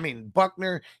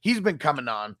Buckner, he's been coming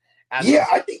on. Yeah,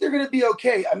 I think they're gonna be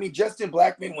okay. I mean, Justin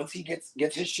Blackman, once he gets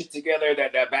his shit together,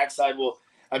 that backside will.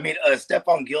 I mean,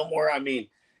 Stephon Gilmore. I mean,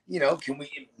 can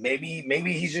we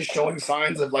maybe he's just showing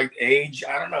signs of like age.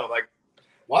 I don't know. Like,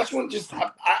 watch one just.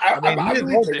 I mean,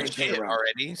 he's old as shit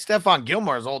already. Stephon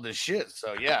Gilmore is old as shit.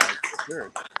 So yeah,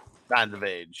 sure. Signs of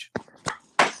age.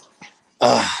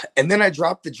 And then I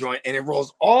drop the joint and it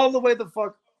rolls all the way the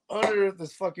fuck under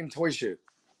this fucking toy shit.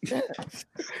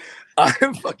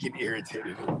 I'm fucking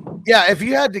irritated. Yeah, if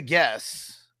you had to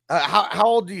guess, how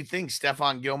old do you think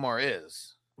Stephon Gilmore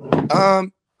is?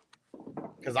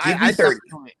 Because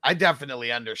I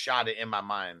definitely undershot it in my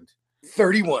mind.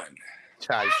 31.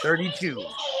 32.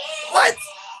 What?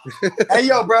 Hey,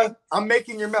 yo, bro, I'm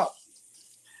making your melt.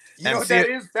 You know what that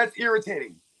is? That's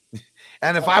irritating.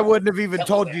 And if I wouldn't have even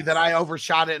told you that I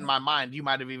overshot it in my mind, you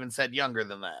might have even said younger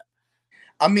than that.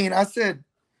 I mean, I said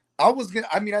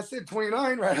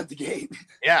 29 right out the gate.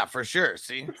 Yeah, for sure.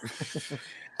 See?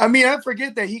 I mean, I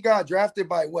forget that he got drafted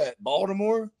by what?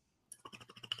 Baltimore?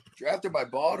 Drafted by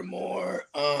Baltimore.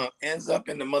 Ends up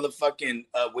in the motherfucking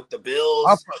with the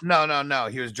Bills. No.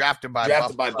 He was drafted by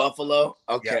Buffalo.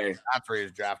 Okay. Yeah, that's where he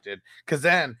was drafted. Because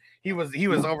then he was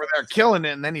over there killing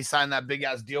it, and then he signed that big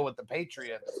ass deal with the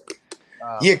Patriots.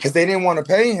 Yeah, because they didn't want to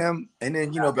pay him, and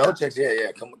then Belichick said,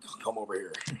 "Yeah, come over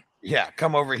here." Yeah,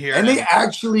 come over here. And they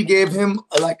actually gave him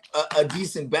a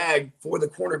decent bag for the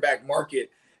cornerback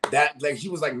market. That like he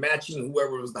was like matching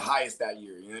whoever was the highest that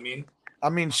year. You know what I mean? I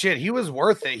mean, shit, he was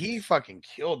worth it. He fucking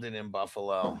killed it in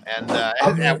Buffalo. And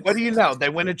what do you know? They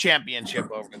win a championship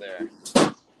over there.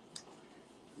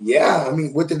 Yeah, I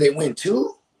mean, what did they win?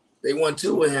 2? They won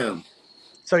 2 with him.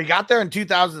 So he got there in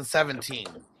 2017.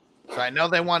 So I know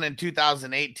they won in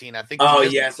 2018. I think. Oh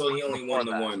yeah, so he only won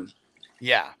the one.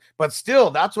 Yeah, but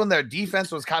still, that's when their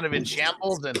defense was kind of in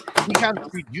shambles, and he kind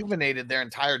of rejuvenated their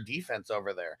entire defense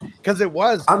over there because it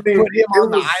was put him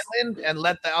on the island and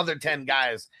let the other 10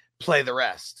 guys play the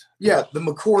rest. Yeah, the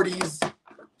McCourties,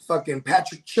 fucking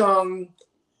Patrick Chung,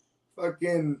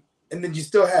 fucking, and then you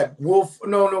still had Wolf.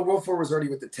 No, Wolford was already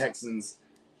with the Texans.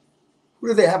 Who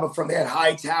did they have up front? They had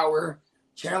Hightower,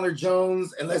 Chandler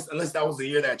Jones. Unless that was the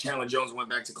year that Chandler Jones went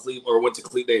back to Cleveland or went to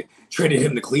Cleveland. They traded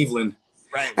him to Cleveland.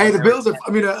 Right. Hey, the Bills are.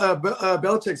 I mean,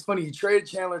 Belichick's funny. He traded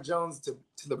Chandler Jones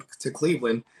to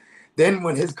Cleveland. Then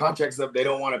when his contract's up, they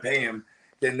don't want to pay him.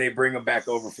 Then they bring him back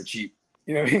over for cheap.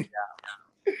 You know what I mean?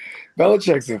 Yeah.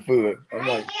 Belichick's a fool. I'm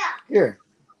like, here.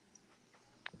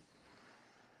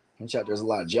 Watch out, there's a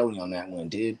lot of jelly on that one,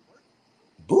 dude.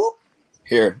 Boop.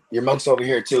 Here, your milk's over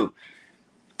here too.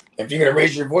 If you're gonna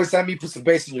raise your voice at me, put some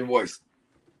bass in your voice.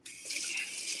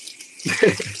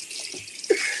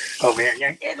 Over here,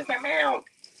 yeah. Get my milk.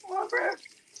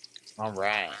 All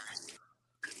right.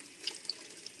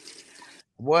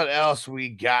 What else we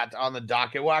got on the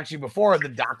docket? Well, actually, before the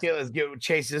docket, let's get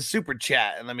Chase's super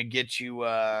chat, and let me get you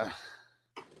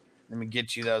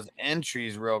those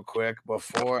entries real quick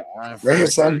before I right here,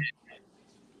 son.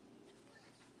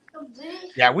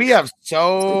 Yeah, we have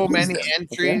so many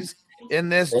entries in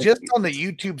this. Just on the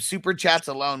YouTube super chats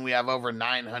alone, we have over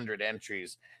 900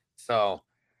 entries. So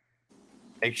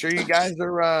make sure you guys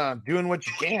are doing what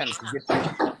you can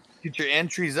to get your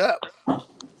entries up. All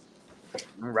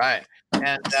right.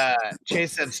 And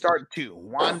Chase said start 2.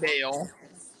 Wandale,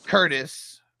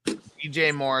 Curtis,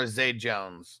 DJ Moore, Zay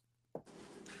Jones.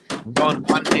 I'm going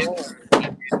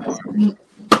Wandale.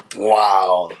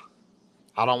 Wow.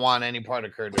 I don't want any part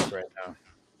of Curtis right now.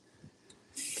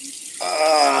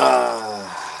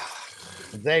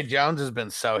 Zay Jones has been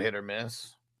so hit or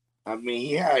miss. I mean,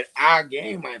 he had our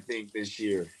game, I think, this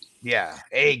year. Yeah,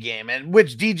 a game, and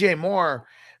which DJ Moore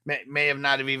may have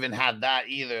not have even had that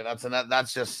either.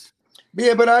 That's just.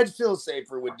 Yeah, but I'd feel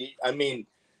safer with I mean,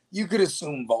 you could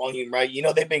assume volume, right? You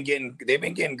know, they've been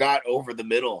getting got over the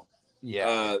middle.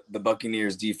 Yeah, the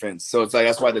Buccaneers defense. So it's like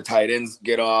that's why the tight ends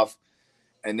get off,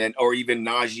 and then or even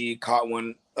Najee caught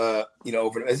one.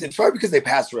 Over. It's probably because they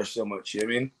pass rush so much. You know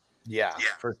what I mean? Yeah,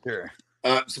 for sure.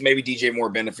 So maybe DJ Moore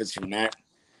benefits from that.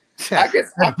 I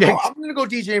guess I'm gonna go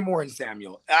DJ Moore and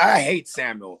Samuel. I hate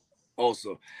Samuel.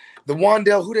 Also, the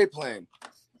Wandale. Who they playing?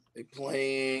 They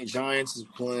playing Giants is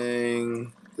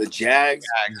playing the Jags.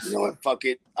 You know what? Fuck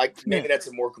it. Maybe that's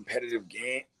a more competitive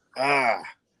game. Yeah,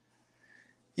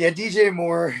 DJ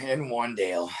Moore and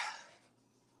Wandale.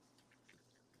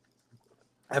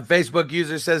 A Facebook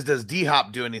user says, "Does D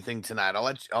Hop do anything tonight?"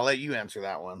 I'll let you answer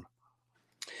that one.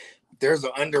 There's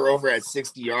an under over at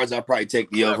 60 yards. I'll probably take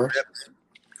the over.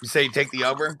 You say you take the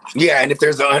over? Yeah, and if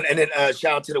there's and then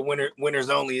shout out to the winners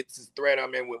only. It's this thread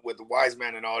I'm in with the wise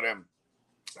man and all them.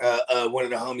 One of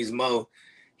the homies, Mo,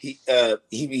 he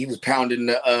was pounding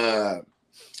the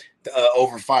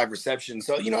over 5 receptions.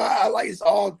 So I like it's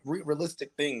all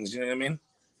realistic things. You know what I mean?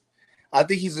 I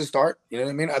think he's a start. You know what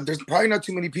I mean? There's probably not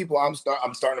too many people. I'm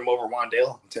starting him over Wandale.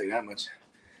 I'll tell you that much.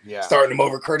 Yeah, starting him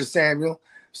over Curtis Samuel.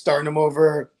 Starting him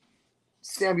over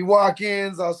Sammy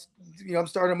Watkins. I'm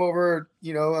starting him over.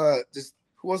 Just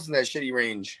who else in that shitty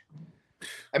range?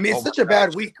 I mean, it's such a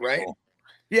bad week, right?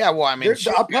 Yeah, well, I mean,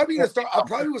 I'll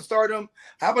probably start him.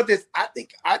 How about this? I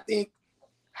think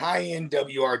high end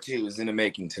WR2 is in the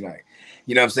making tonight.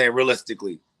 You know what I'm saying?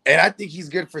 Realistically, and I think he's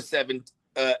good for 7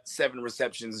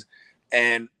 receptions.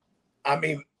 And I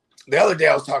mean, the other day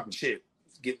I was talking shit.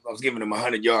 I was giving him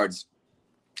 100 yards,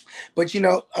 but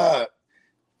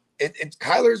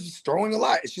Kyler's throwing a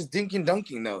lot. It's just dinking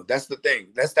dunking though. That's the thing.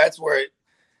 That's where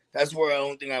the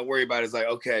only thing I worry about is like,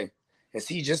 okay. Is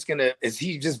he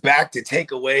just back to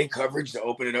take away coverage to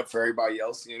open it up for everybody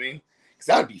else? You know what I mean? Because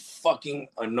that would be fucking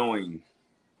annoying.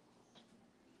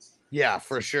 Yeah,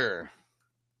 for sure.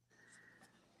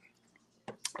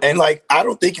 And I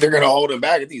don't think they're gonna hold him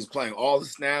back. I think he's playing all the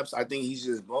snaps. I think he's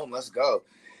just boom, let's go.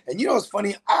 And what's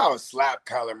funny? I would slap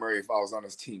Kyler Murray if I was on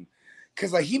his team,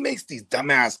 because he makes these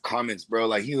dumbass comments,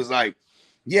 bro. He was like,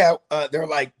 yeah, they're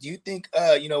like, do you think,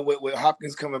 with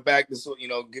Hopkins coming back, this will,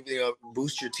 give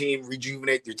boost your team,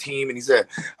 rejuvenate your team? And he said,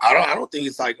 I don't think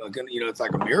it's it's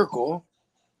like a miracle.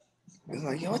 It's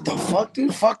like, yo, what the fuck,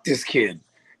 dude? Fuck this kid.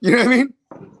 You know what I mean?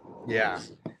 Yeah.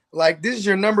 Like, this is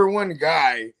your number one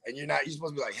guy, and you're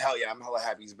supposed to be like, hell yeah, I'm hella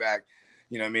happy he's back.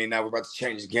 You know what I mean? Now we're about to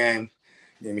change the game.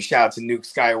 I mean, shout out to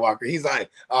Nuke Skywalker. He's like,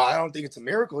 I don't think it's a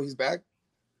miracle he's back.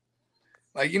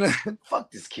 Like, you know,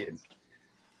 fuck this kid.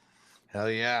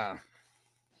 Hell yeah.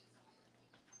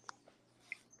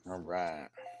 All right.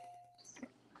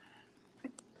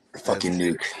 Fucking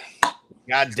Nuke.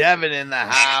 Got Devin in the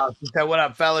house. He said, what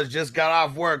up, fellas? Just got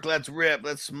off work. Let's rip.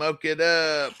 Let's smoke it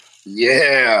up.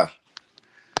 Yeah.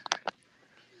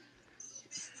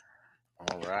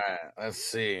 All right. Let's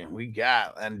see. We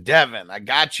got, and Devin, I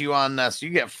got you on this. You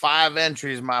get 5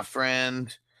 entries, my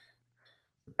friend.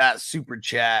 That super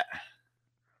chat.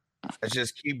 Let's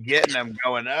just keep getting them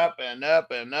going up and up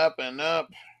and up and up.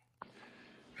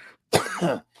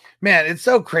 Man, it's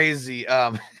so crazy.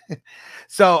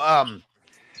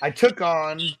 I took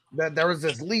on that. There was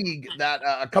this league that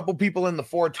a couple people in the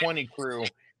 420 crew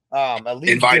a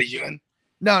league invited you in.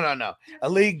 No. A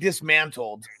league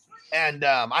dismantled, and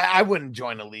I wouldn't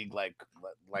join a league like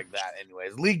that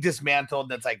anyways. League dismantled.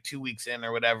 That's like 2 weeks in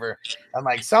or whatever. And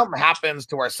like something happens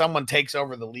to where someone takes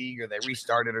over the league or they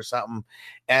restart it or something,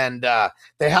 and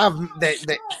they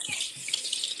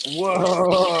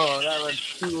whoa, that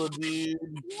looks cool, dude.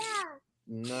 Yeah.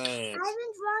 Nice. I've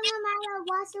been drawing them out of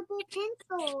washable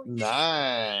pencils.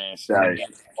 Nice.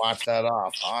 Wash that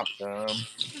off. Awesome.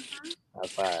 High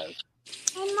five.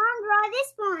 And Mom, draw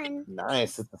this one.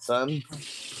 Nice. It's the sun.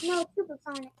 No,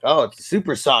 supersonic. Oh, it's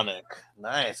supersonic.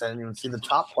 Nice. I didn't even see the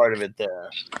top part of it there.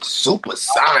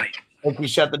 Supersonic. Hope you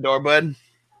shut the door, bud.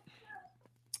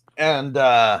 And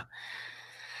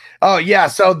oh yeah,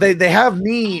 so they have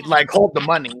me like hold the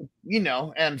money, you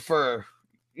know, and for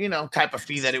type of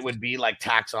fee that it would be like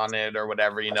tax on it or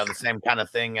whatever, the same kind of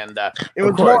thing. And it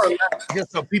was more or less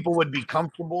just so people would be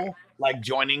comfortable like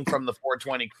joining from the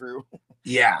 420 crew.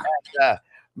 Yeah. And,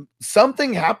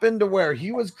 something happened to where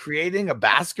he was creating a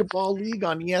basketball league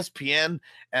on ESPN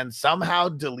and somehow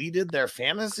deleted their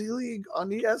fantasy league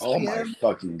on ESPN. Oh my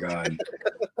fucking God.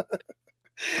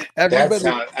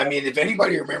 Everybody, I mean, if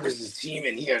anybody remembers his team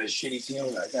and he had a shitty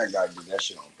team, like that guy did that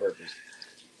shit on purpose.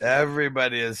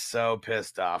 Everybody is so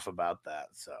pissed off about that.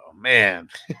 So, man.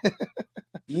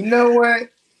 You know what?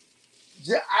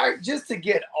 Just to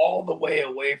get all the way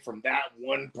away from that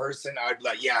one person, I'd be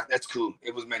like, yeah, that's cool.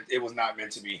 It was not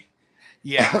meant to be.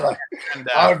 Yeah. And,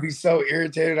 I would be so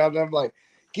irritated. I'm like,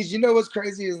 because you know what's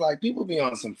crazy is like people be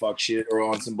on some fuck shit or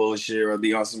on some bullshit or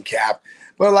be on some cap.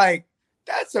 But like,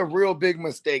 that's a real big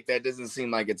mistake. That doesn't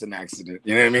seem like it's an accident.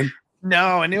 You know what I mean?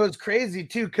 No, and it was crazy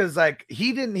too, because like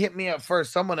he didn't hit me up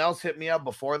first. Someone else hit me up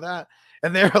before that.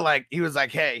 And they were like, he was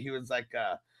like,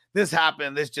 this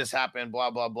happened, this just happened, blah,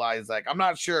 blah, blah. He's like, I'm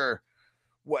not sure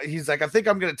what he's like, I think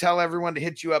I'm gonna tell everyone to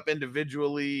hit you up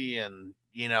individually and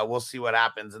we'll see what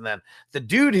happens. And then the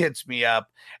dude hits me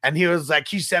up and he was like,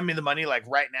 can you send me the money like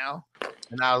right now?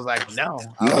 And I was like, no.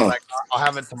 I was like, I'll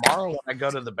have it tomorrow when I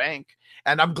go to the bank.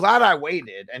 And I'm glad I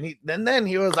waited. And then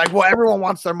he was like, well, everyone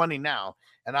wants their money now.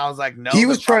 And I was like, no. He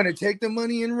was trying to take the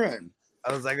money and run.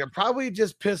 I was like, they're probably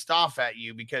just pissed off at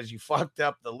you because you fucked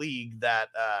up the league that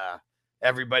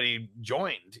everybody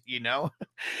joined, And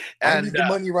I need the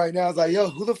money right now. I was like, yo,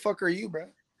 who the fuck are you, bro?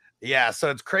 Yeah, so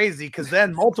it's crazy because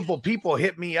then multiple people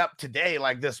hit me up today,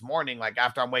 like this morning, like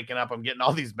after I'm waking up, I'm getting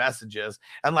all these messages.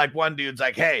 And like one dude's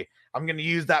like, hey, I'm going to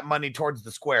use that money towards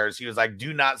the squares. He was like,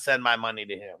 do not send my money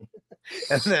to him.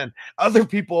 And then other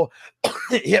people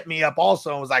hit me up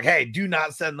also and was like, hey, do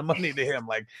not send the money to him.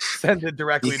 Like send it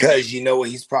directly because to you know what,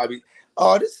 he's probably,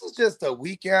 oh, this is just a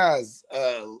weak ass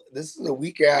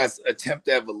attempt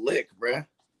to have a lick, bruh.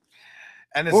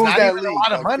 And it's not even a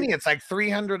lot of money. It's like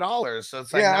 $300. So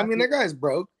it's like, yeah, I mean, that guy's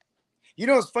broke. You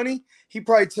know what's funny? He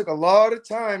probably took a lot of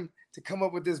time to come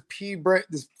up with this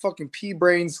fucking pea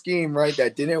brain scheme, right?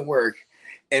 That didn't work.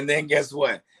 And then guess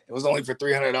what? It was only for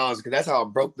 $300 because that's how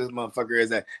broke this motherfucker is.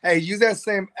 That hey, use that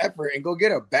same effort and go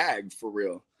get a bag for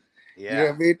real. Yeah, you know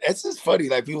what I mean? It's just funny.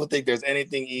 Like people think there's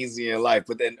anything easy in life,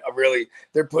 but then really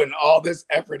they're putting all this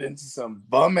effort into some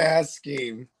bum ass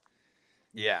scheme.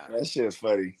 Yeah, that shit is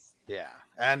funny. Yeah.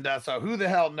 And so who the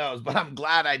hell knows? But I'm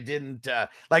glad I didn't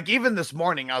like even this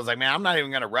morning. I was like, man, I'm not even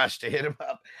going to rush to hit him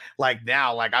up like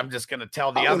now. Like I'm just going to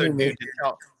tell the other dude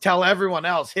to tell everyone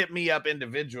else, hit me up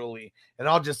individually and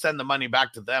I'll just send the money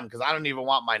back to them because I don't even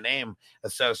want my name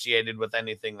associated with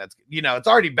anything that's, it's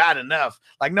already bad enough.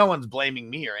 Like no one's blaming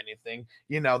me or anything.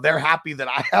 They're happy that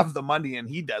I have the money and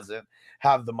he doesn't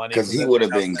have the money because he would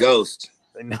have been ghost.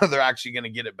 They know they're actually going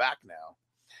to get it back now.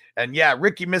 And yeah,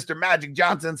 Ricky Mr. Magic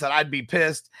Johnson said I'd be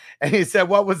pissed. And he said,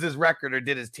 what was his record or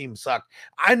did his team suck?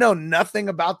 I know nothing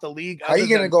about the league. How you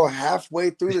gonna go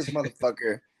halfway through this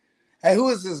motherfucker? Hey, who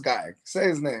is this guy? Say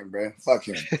his name, bro. Fuck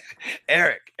him.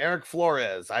 Eric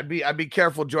Flores. I'd be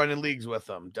careful joining leagues with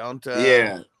him. Don't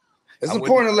yeah. It's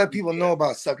important to let people know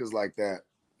about suckers like that.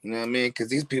 You know what I mean? Because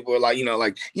these people are like,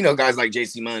 guys like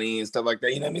JC Money and stuff like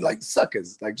that. You know what I mean? Like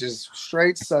suckers, like just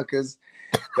straight suckers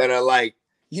that are like,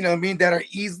 you know what I mean? That are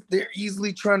they're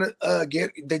easily trying to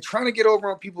get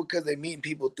over on people because they meet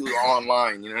people through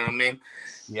online. You know what I mean?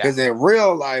 Yeah. Because in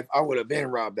real life, I would have been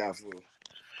robbed that fool.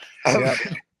 Yeah.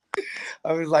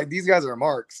 I was like, these guys are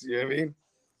marks. You know what I mean?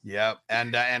 Yep.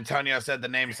 And Antonio said the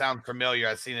name sounds familiar.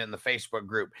 I've seen it in the Facebook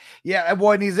group. Yeah,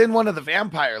 boy, and he's in one of the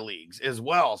vampire leagues as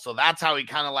well. So that's how he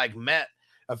kind of like met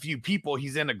a few people.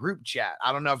 He's in a group chat.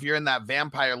 I don't know if you're in that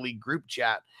vampire league group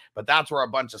chat, but that's where a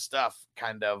bunch of stuff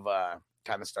kind of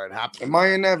started happening. Am I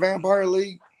in that vampire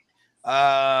league?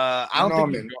 I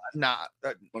don't think not.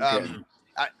 Okay.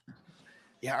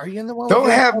 Yeah, are you in the one? Don't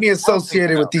have me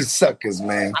associated with these suckers,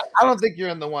 man. I don't think you're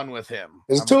in the one with him.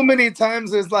 There's too many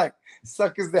times there's like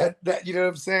suckers that you know what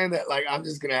I'm saying, that like I'm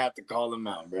just gonna have to call them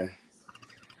out, bro.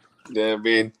 You know what I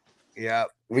mean? Yeah.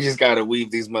 We just gotta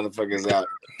weave these motherfuckers out.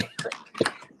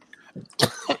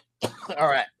 All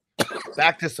right.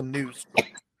 Back to some news.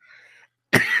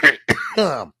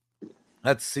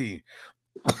 Let's see.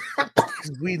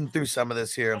 Weeding through some of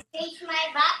this here.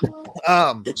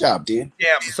 Good job, dude.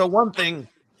 Yeah. So one thing,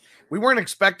 we weren't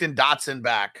expecting Dotson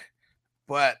back,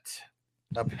 but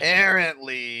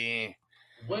apparently,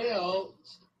 Well,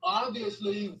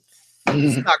 obviously,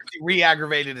 he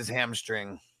re-aggravated his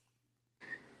hamstring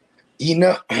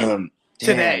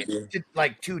today.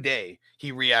 Today,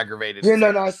 he re-aggravated. Yeah,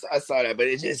 no, I saw that, but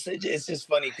it's just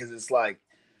funny because it's like,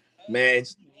 man,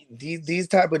 these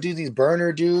type of dudes, these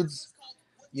burner dudes.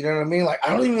 You know what I mean? Like, I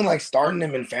don't even like starting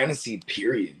them in fantasy,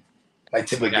 period. Like,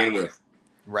 to begin with.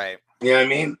 Right. You know what I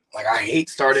mean? Like, I hate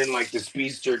starting, like, the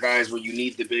speedster guys where you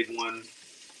need the big one.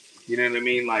 You know what I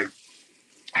mean? Like,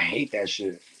 I hate that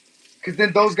shit. Because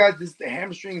then those guys, the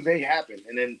hamstrings, they happen.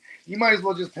 And then you might as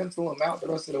well just pencil them out the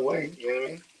rest of the way. You know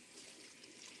what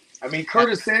I mean?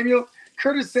 Curtis Samuel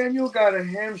got a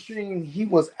hamstring. He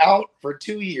was out for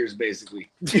 2 years, basically.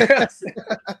 Yes.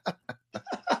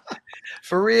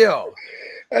 For real.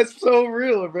 That's so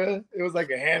real, bro. It was like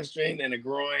a hamstring and a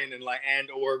groin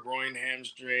or groin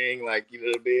hamstring, like, you know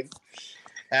what I mean?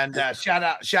 And shout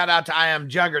out to I Am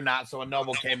Juggernaut. So when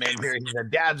Noble came in here, he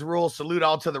said, "Dad's rule. Salute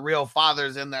all to the real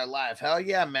fathers in their life." Hell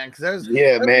yeah, man. Because there's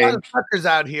a lot of suckers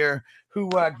out here who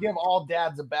give all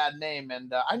dads a bad name,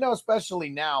 and I know especially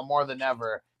now more than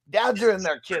ever, dads are in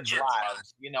their kids'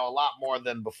 lives, a lot more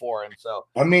than before. And so,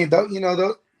 I mean,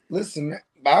 listen,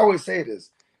 I always say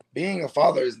this. Being a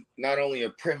father is not only a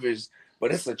privilege,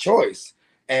 but it's a choice.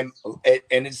 And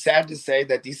it's sad to say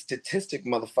that these statistic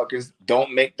motherfuckers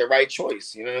don't make the right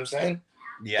choice. You know what I'm saying?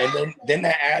 Yeah. And then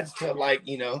that adds to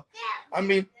I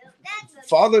mean,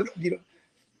 fatherless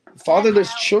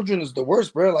children is the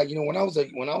worst, bro. Like, when I was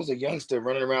a youngster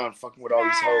running around fucking with all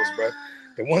these hoes, bro.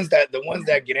 The ones that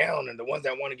get down and the ones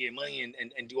that want to get money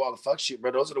and do all the fuck shit,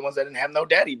 bro. Those are the ones that didn't have no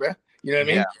daddy, bro. You know what I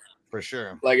mean? Yeah, for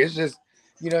sure. Like, it's just,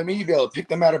 you know what I mean? You'd be able to pick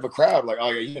them out of a crowd. Like, oh,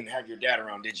 yeah, you didn't have your dad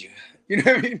around, did you? You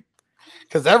know what I mean?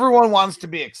 Because everyone wants to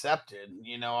be accepted,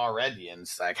 already. And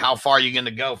it's like, how far are you going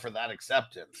to go for that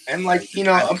acceptance? And, like,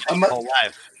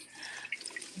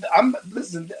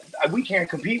 listen, we can't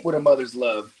compete with a mother's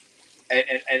love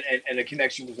and a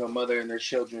connection with her mother and their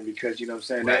children because, you know what I'm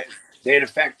saying? Right. They're the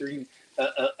factory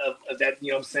of that,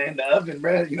 you know what I'm saying? The oven,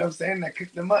 bro, you know what I'm saying? That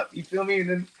cooked them up. You feel me? And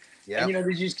then, yeah,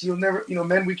 you'll never,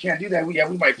 men, we can't do that. We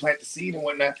might plant the seed and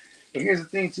whatnot. But here's the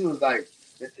thing too, is like,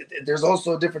 there's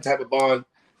also a different type of bond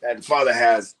that the father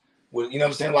has with, you know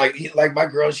what I'm saying? Like my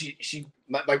girl, she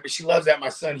loves that my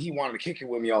son, he wanted to kick it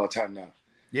with me all the time now.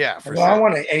 Yeah, for sure. sure.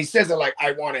 And he says it like,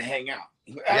 I want to hang out.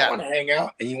 I want to hang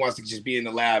out, and he wants to just be in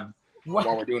the lab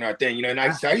while we're doing our thing. And I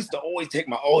used to always take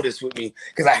my oldest with me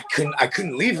because I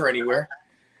couldn't leave her anywhere.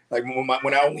 Like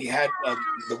when I only had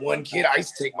the one kid, I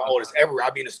used to take my oldest everywhere.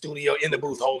 I'd be in the studio, in the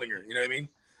booth, holding her. You know what I mean?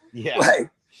 Yeah.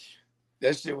 Like,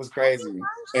 that shit was crazy.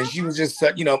 And she was just,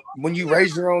 when you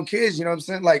raise your own kids, you know what I'm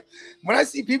saying? Like, when I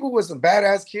see people with some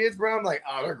badass kids, bro, I'm like,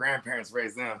 oh, their grandparents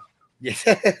raised them. Yeah.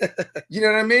 You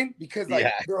know what I mean? Because,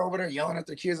 they're over there yelling at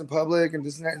their kids in public and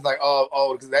this and that. It's like,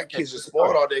 oh, because that kid's just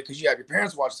spoiled all day because you have your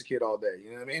parents watch the kid all day.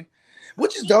 You know what I mean?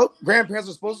 Which is dope. Grandparents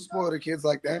are supposed to spoil their kids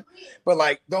like that. But,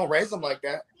 like, don't raise them like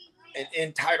that. And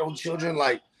entitled children,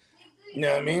 like, you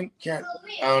know what I mean? I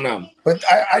don't know. But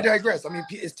I digress. I mean,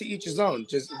 it's to each his own.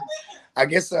 Just, I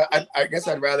guess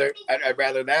I'd rather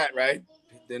that, right?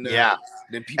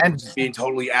 than people just being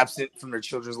totally absent from their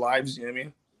children's lives. You know what I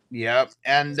mean? Yep.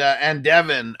 And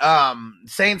Devin,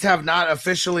 Saints have not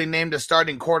officially named a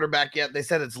starting quarterback yet. They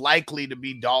said it's likely to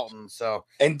be Dalton. So,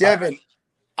 and Devin,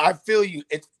 I feel you.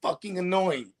 It's fucking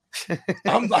annoying.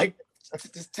 I'm like,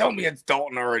 just tell me it's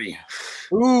Dalton already.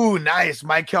 Ooh, nice.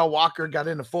 Michael Walker got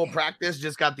into full practice.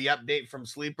 Just got the update from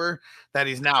Sleeper that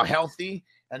he's now healthy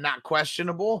and not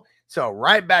questionable. So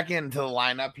right back into the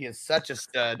lineup. He is such a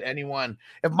stud. If you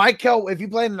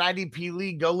play in an IDP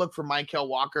league, go look for Michael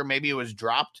Walker. Maybe it was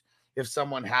dropped if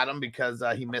someone had him because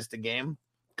he missed a game.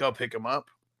 Go pick him up.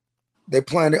 They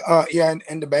plan to,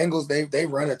 and the Bengals, they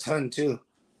run a ton too.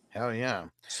 Hell yeah.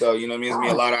 So, you know what I mean? There's going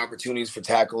to be a lot of opportunities for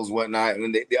tackles, whatnot.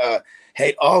 And then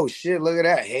oh shit, look at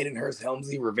that. Hayden Hurst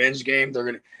Helmsley revenge game.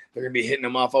 They're gonna be hitting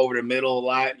them off over the middle a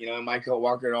lot, you know, Michael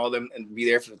Walker and all them, and be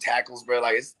there for the tackles, bro.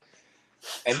 Like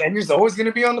and then you're always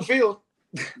gonna be on the field.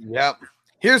 Yep.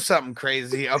 Here's something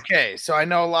crazy. Okay, so I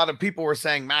know a lot of people were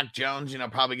saying Mac Jones,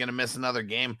 probably gonna miss another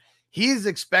game. He's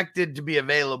expected to be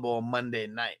available Monday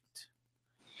night.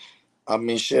 I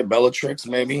mean, shit, Bellatrix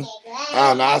maybe. I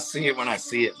don't know. I'll see it when I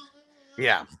see it.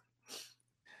 Yeah.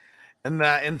 And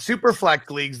in super flex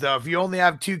leagues, though, if you only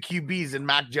have 2 QBs and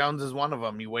Mac Jones is one of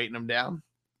them, you weighting them down?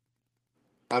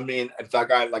 I mean, if I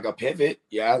got like a pivot,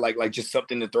 yeah, like just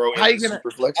something to throw in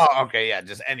super flex. Oh, okay, yeah,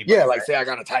 just anybody. Yeah, like say I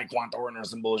got a Tyquan Thornton or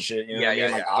some bullshit. You know what I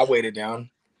mean? Like I'll weight it down.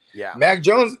 Yeah. Mac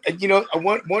Jones,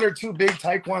 one or two big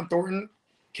Tyquan Thornton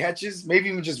catches, maybe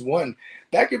even just one.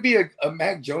 That could be a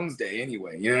Mac Jones day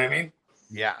anyway. You know what I mean?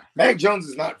 Yeah. Mac Jones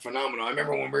is not phenomenal. I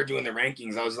remember when we were doing the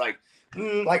rankings, I was like,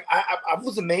 I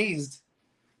was amazed,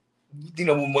 when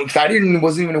I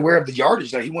wasn't even aware of the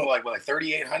yardage. Like he went like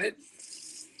 3,800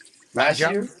 last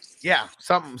year. Yeah,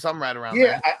 something right around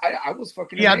there. Yeah, I was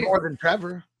fucking. He had more than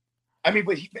Trevor. I mean,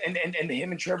 but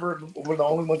him and Trevor were the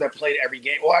only ones that played every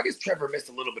game. Well, I guess Trevor missed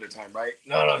a little bit of time, right?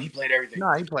 No, he played everything.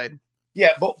 No, he played.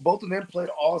 Yeah, both of them played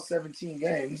all 17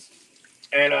 games,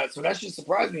 and so that just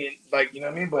surprised me. Like, you know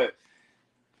what I mean? But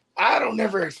I don't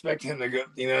never expect him to go.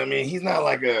 You know what I mean? He's not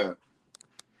like a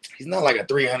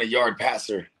 300-yard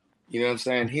passer. You know what I'm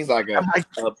saying? He's like he's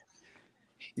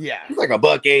like a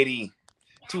 $180,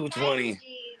 220.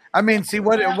 I mean, see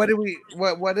what's a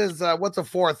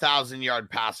 4,000-yard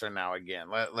passer now again?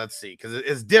 Let's see, because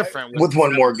it's different with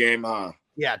one more game, huh?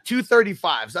 Yeah,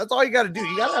 235. So that's all you got to do.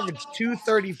 You got to have a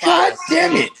 235. God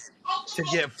damn it! To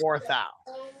get 4,000.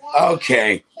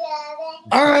 Okay.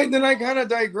 All right, then I kind of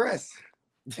digress.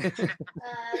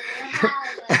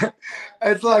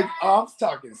 It's like I was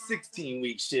talking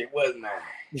 16-week shit, wasn't I?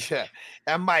 Yeah.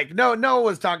 And Mike, Noah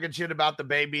was talking shit about the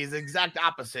babies. Exact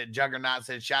opposite. Juggernaut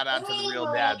said, "Shout out to the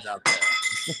real dads out there."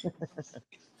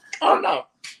 Oh no,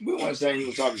 we weren't saying he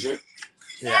was talking shit.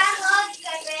 Yeah.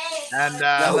 And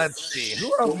let's see,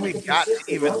 who else we got to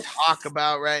even talk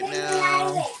about right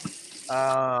now?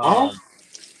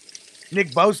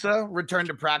 Nick Bosa returned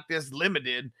to practice,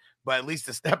 limited, but at least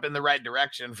a step in the right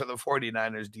direction for the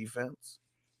 49ers defense.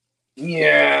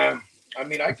 Yeah. I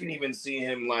mean, I can even see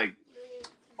him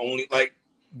only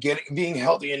being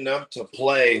healthy enough to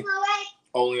play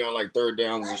only on third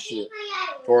downs and shit.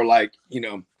 Or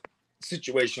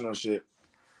situational shit.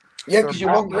 Yeah, because you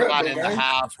woke me up in the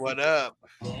house. What up?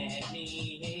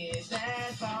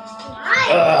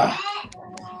 I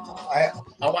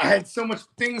had so much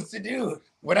things to do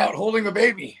without holding a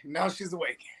baby. Now she's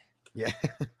awake. Yeah.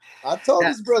 I told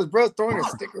these bro throwing a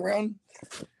stick around.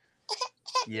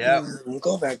 Yeah. We'll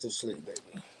go back to sleep,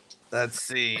 baby. Let's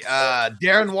see.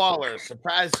 Darren Waller,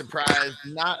 surprise,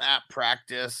 not at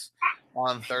practice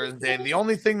on Thursday. The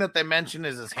only thing that they mentioned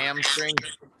is his hamstring,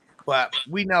 but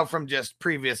we know from just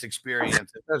previous experience, if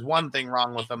there's one thing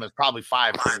wrong with him, there's probably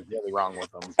 5 things really wrong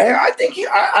with him. And I think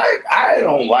I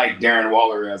don't like Darren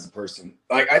Waller as a person.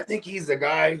 I think he's a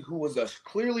guy who was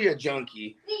clearly a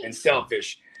junkie and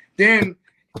selfish. Then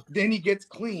he gets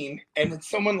clean, and then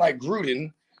someone like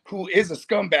Gruden, who is a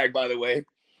scumbag, by the way,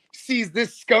 sees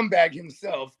this scumbag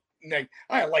himself.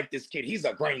 I like this kid. He's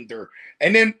a grinder.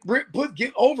 And then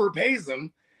overpays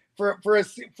him for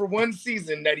one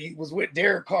season that he was with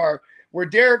Derek Carr, where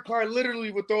Derek Carr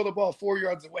literally would throw the ball 4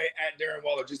 yards away at Darren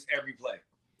Waller just every play.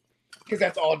 Because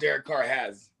that's all Derek Carr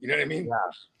has. You know what I mean?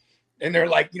 Yeah. And they're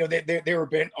they were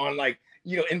bent on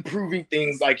improving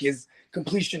things like his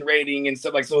completion rating and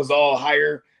stuff so it's all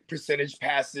higher percentage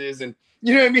passes and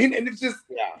you know what I mean? And it's just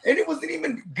and it wasn't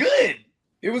even good.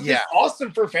 It was just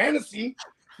awesome for fantasy,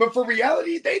 but for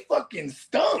reality, they fucking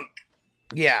stunk.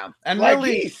 Yeah, and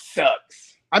he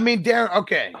sucks. I mean, Darren,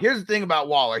 okay, here's the thing about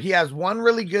Waller. He has one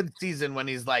really good season when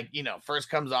he's like, first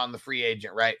comes on the free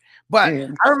agent, right? But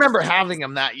I remember having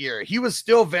him that year. He was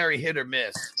still very hit or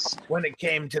miss when it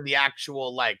came to the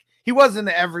actual, like, he wasn't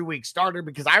an every week starter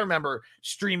because I remember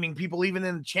streaming people even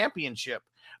in the championship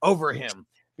over him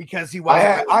because he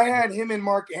was. I had him and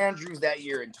Mark Andrews that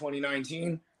year in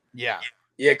 2019. Yeah.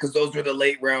 Yeah, because those were the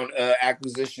late round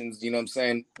acquisitions, you know what I'm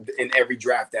saying, in every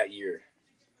draft that year.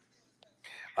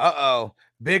 Uh-oh.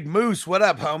 Big Moose, what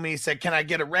up, homie? He said, can I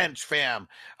get a wrench, fam?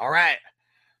 All right.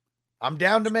 I'm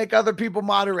down to make other people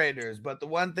moderators, but the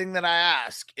one thing that I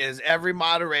ask is every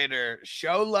moderator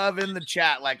show love in the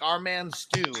chat like our man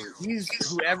Stu. He's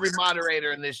who every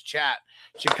moderator in this chat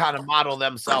should kind of model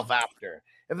themselves after.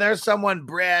 If there's someone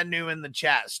brand new in the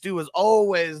chat, Stu is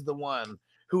always the one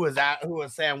who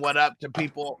was saying what up to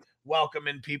people,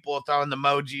 welcoming people, throwing the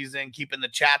emojis in, keeping the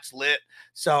chats lit.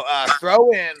 So throw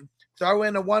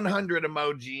in a 100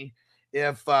 emoji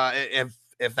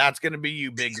if that's gonna be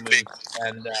you, Big Moose,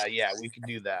 and yeah, we can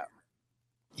do that.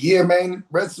 Yeah, man.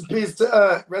 Rest in peace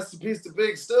to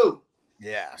Big Stu.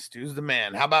 Yeah, Stu's the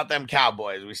man. How about them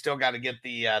Cowboys? We still got to get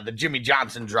the Jimmy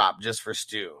Johnson drop just for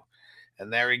Stu,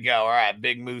 and there we go. All right,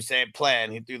 Big Moose ain't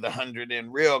playing. He threw the 100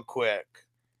 in real quick.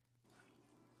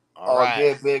 All right,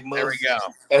 good, Big Moose. There we go.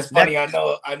 That's funny. I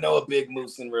know a Big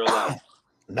Moose in real life.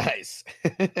 Nice.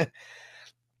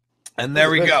 And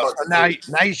there we go. So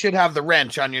now you should have the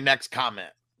wrench on your next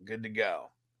comment. Good to go.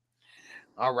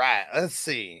 All right. Let's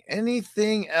see.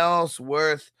 Anything else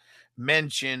worth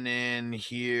mentioning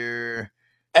here?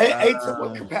 Hey, to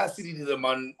what capacity do the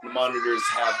monitors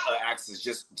have access?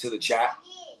 Just to the chat?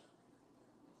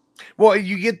 Well,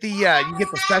 you get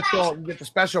the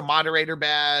special moderator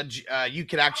badge. You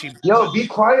could actually be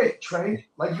quiet, Trey.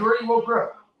 Like you already woke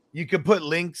up. You could put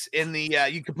links in the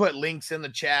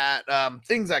chat,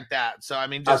 things like that. So I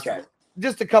mean,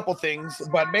 just a couple things,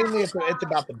 but mainly it's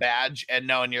about the badge and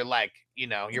knowing you're like,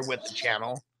 you're with the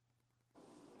channel,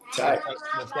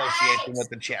 association with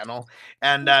the channel,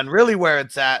 and then really where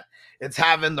it's at, it's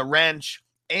having the wrench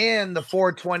and the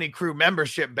 420 crew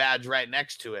membership badge right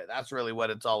next to it. That's really what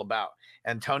it's all about.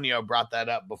 Antonio brought that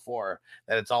up before,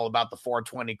 that it's all about the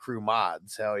 420 crew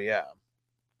mods. Hell yeah.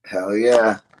 Hell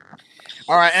yeah.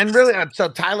 All right, and really, so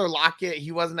Tyler Lockett,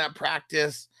 he wasn't at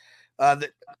practice.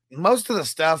 Most of the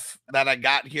stuff that I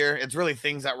got here, it's really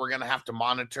things that we're gonna have to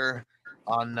monitor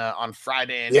on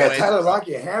Friday. Anyway. Yeah, Tyler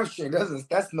Lockett hamstring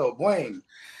that's no blame.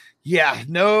 Yeah,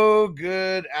 no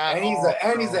good at all.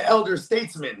 He's an elder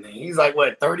statesman. He's like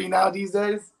what, 30 now these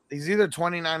days? He's either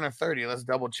 29 or 30. Let's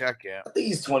double check it. I think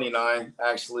he's 29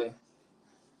 actually.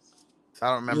 So I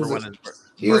don't remember when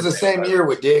he was the same year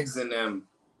with Diggs and them.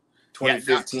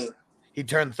 2015. He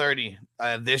turned 30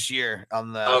 this year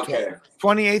on the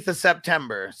 28th of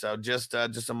September. So just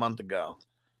a month ago.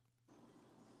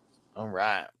 All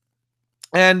right.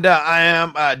 And I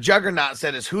am Juggernaut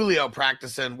said, is Julio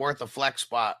practicing worth a flex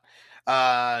spot?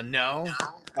 No.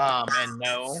 And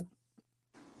no.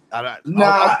 I'm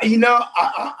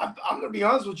gonna be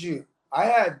honest with you. I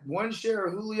had one share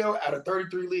of Julio out of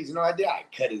 33 leagues. I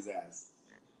cut his ass.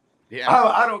 Yeah,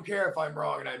 I don't care if I'm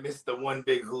wrong and I missed the one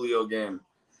big Julio game.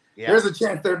 Yeah. There's a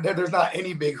chance there's not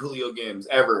any big Julio games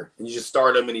ever. And you just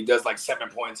start him and he does like 7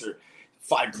 points or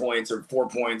 5 points or 4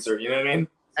 points or, you know what I mean?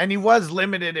 And he was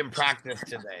limited in practice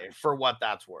today for what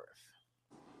that's worth.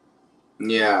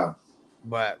 Yeah.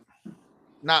 But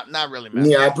not really.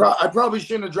 Yeah, I probably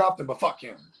shouldn't have dropped him, but fuck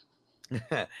him.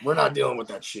 We're not dealing with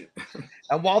that shit.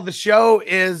 And while the show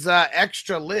is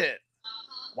extra lit,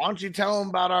 why don't you tell them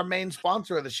about our main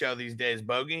sponsor of the show these days,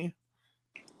 Bogey?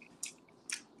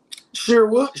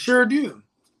 Sure do.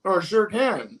 Or sure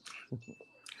can.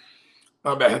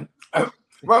 My bad.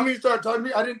 When you start talking to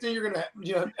me, I didn't think you were going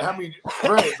to have me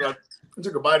friends. Like, I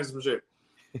took a bite of some shit.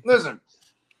 Listen,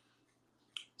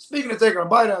 speaking of taking a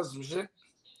bite out of some shit,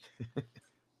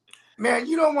 man,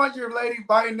 you don't want your lady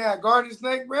biting that garden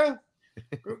snake, bro,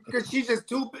 because she's just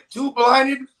too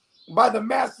blinded by the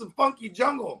massive funky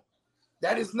jungle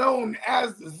that is known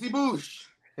as the bush.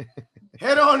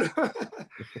 Head on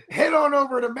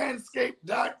over to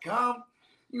manscaped.com.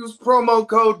 Use promo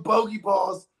code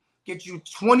BogeyBalls. Get you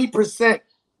 20%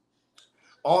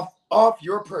 off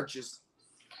your purchase.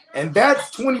 And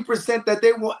that's 20% that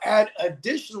they will add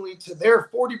additionally to their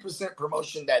 40%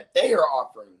 promotion that they are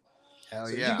offering. Hell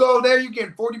so yeah. You go there, you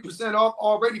get 40% off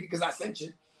already because I sent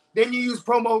you. Then you use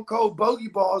promo code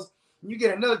BogeyBalls and you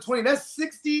get another 20. That's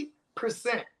 60%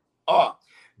 off.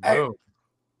 Hey,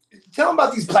 tell them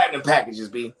about these platinum packages,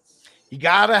 B. You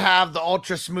got to have the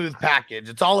ultra smooth package.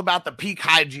 It's all about the peak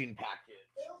hygiene package.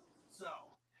 So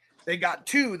They got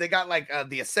two. They got like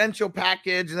the essential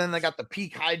package, and then they got the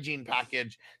peak hygiene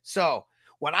package. So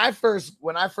when I first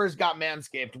got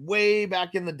Manscaped way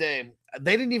back in the day,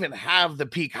 they didn't even have the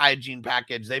peak hygiene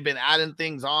package. They've been adding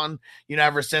things on,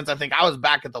 ever since. I think I was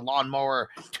back at the lawnmower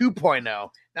 2.0.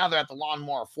 Now they're at the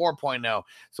lawnmower 4.0.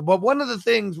 So, but one of the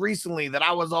things recently that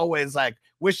I was always like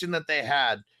wishing that they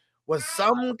had was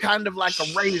some kind of like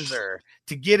a razor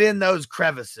to get in those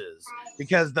crevices,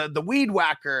 because the weed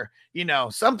whacker,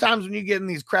 sometimes when you get in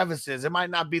these crevices, it might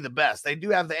not be the best. They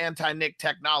do have the anti-nick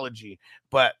technology,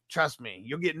 but trust me,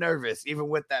 you'll get nervous even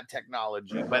with that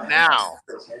technology. But now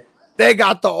they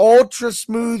got the ultra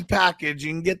smooth package.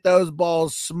 You can get those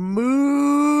balls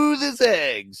smooth as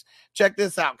eggs. Check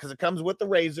this out, because it comes with the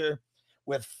razor,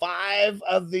 with 5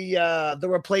 of the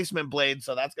replacement blades,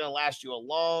 so that's going to last you a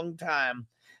long time.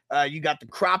 You got the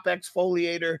crop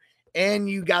exfoliator, and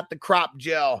you got the crop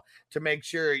gel to make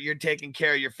sure you're taking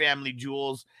care of your family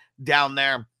jewels down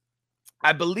there.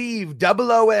 I believe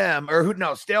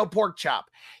Stale Pork Chop,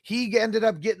 he ended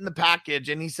up getting the package,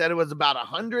 and he said it was about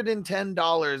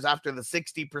 $110 after the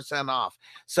 60% off.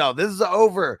 So this is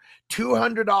over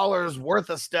 $200 worth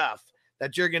of stuff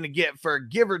that you're going to get for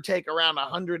give or take around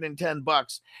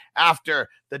 $110 after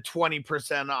the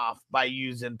 20% off by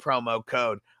using promo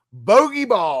code Bogey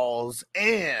Balls.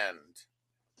 And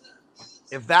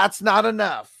if that's not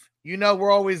enough,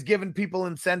 we're always giving people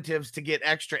incentives to get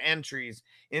extra entries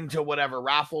into whatever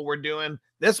raffle we're doing.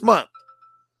 This month,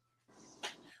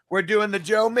 we're doing the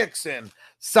Joe Mixon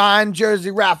signed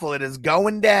jersey raffle. It is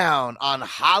going down on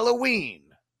Halloween,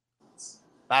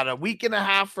 about a week and a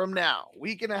half from now.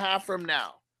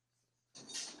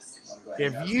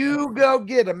 If you go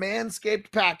get a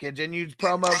Manscaped package and use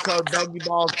promo code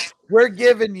BogeyBalls, we're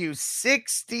giving you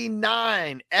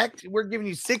 69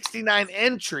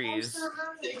 entries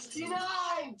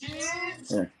 69,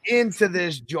 dude. into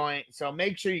this joint. So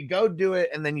make sure you go do it,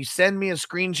 and then you send me a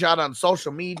screenshot on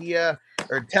social media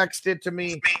or text it to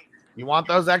me. You want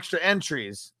those extra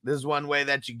entries? This is one way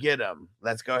that you get them.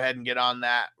 Let's go ahead and get on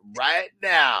that right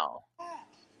now.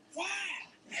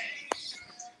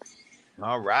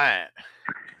 All right.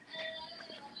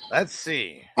 Let's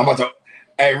see. I'm about to.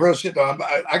 Hey, real shit though.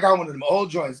 I got one of them old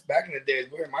joints back in the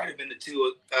days where it might have been the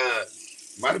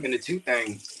 2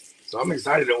 thing. So I'm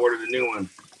excited to order the new one.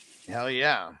 Hell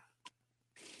yeah.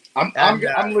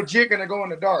 I'm legit gonna go in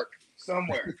the dark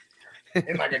somewhere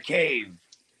in like a cave.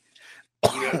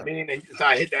 You know what I mean? And so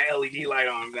I hit that LED light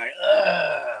on. I'm like,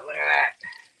 look at that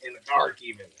in the dark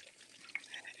even.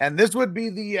 And this would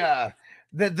be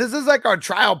this is like our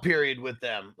trial period with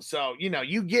them. So,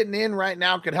 you getting in right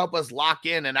now could help us lock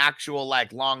in an actual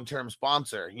like long-term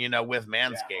sponsor, with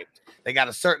Manscaped. Yeah. They got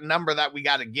a certain number that we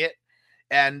got to get,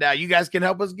 and you guys can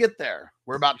help us get there.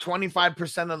 We're about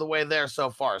 25% of the way there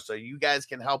so far. So you guys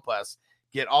can help us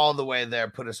get all the way there,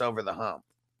 put us over the hump.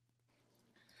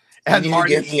 And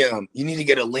you need to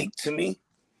get a link to me,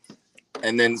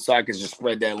 and then so I can just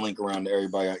spread that link around to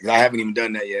everybody. I haven't even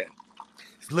done that yet.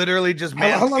 Literally just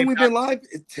how long we been live?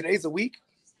 Today's a week?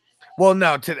 Well,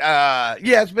 no,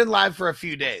 it's been live for a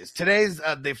few days. Today's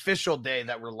the official day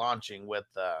that we're launching with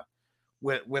our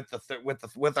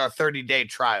 30-day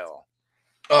trial.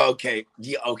 Oh, okay.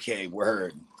 Yeah, okay,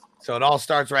 word. So it all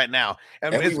starts right now.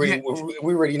 And we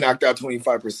already knocked out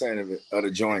 25% of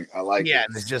the joint. I like it. Yeah,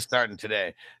 and it's just starting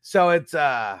today. So it's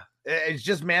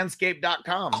just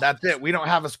manscaped.com. That's it. We don't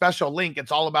have a special link.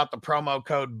 It's all about the promo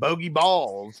code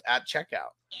BogeyBalls at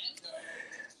checkout.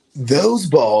 Those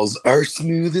balls are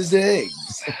smooth as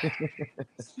eggs.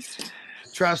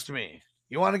 Trust me.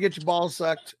 You want to get your balls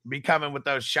sucked? Be coming with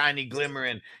those shiny,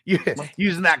 glimmering.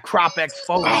 Using that crop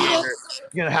exfoliator.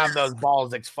 You're going to have those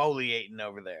balls exfoliating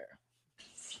over there.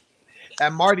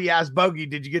 And Marty asked Bogey,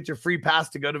 did you get your free pass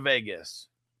to go to Vegas?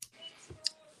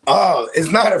 Oh, it's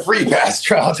not a free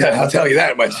pass, I'll tell you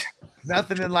that much.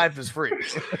 Nothing in life is free.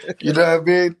 You know what I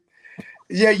mean?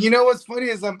 Yeah, you know what's funny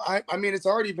is I mean, it's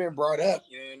already been brought up.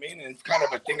 You know what I mean? And it's kind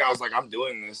of a thing. I was like, I'm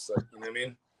doing this. Like, you know what I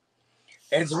mean?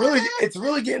 And it's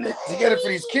really getting it together for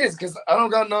these kids, because I don't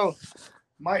got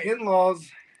my in-laws.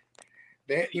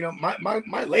 They,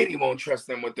 my lady won't trust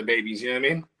them with the babies. You know what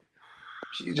I mean?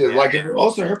 She just like it.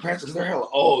 Also, her parents, because they're hella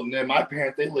old, and then my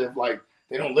parents, they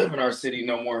don't live in our city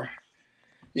no more.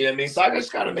 You know what I mean? So I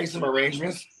just got to make some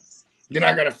arrangements. Then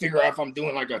I got to figure out if I'm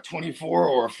doing like a 24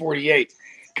 or a 48.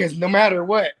 Because no matter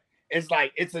what,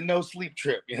 it's a no sleep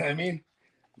trip. You know what I mean?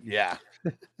 Yeah.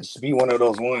 It should be one of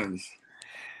those ones.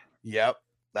 Yep.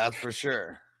 That's for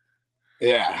sure.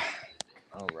 Yeah.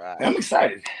 All right. I'm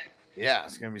excited. Yeah.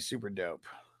 It's going to be super dope.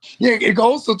 Yeah. It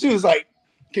also, too, is like,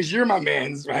 because you're my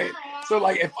man's, right? So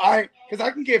like because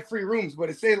I can get free rooms, but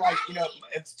it say like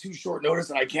it's too short notice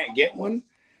and I can't get one.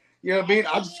 You know what I mean?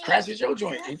 I'll just crash at your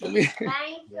joint. You feel me?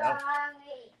 Yeah.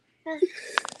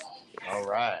 All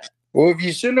right. Well, if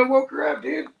you shouldn't have woke her up,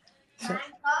 dude.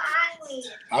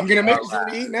 I'm gonna make you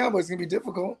something to eat now, but it's gonna be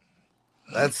difficult.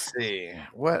 Let's see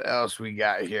what else we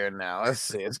got here now. Let's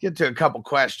see. Let's get to a couple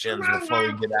questions before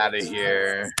we get out of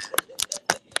here.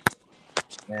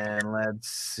 And let's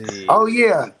see. Oh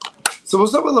yeah. So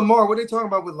what's up with Lamar? What are they talking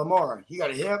about with Lamar? He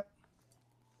got a hip.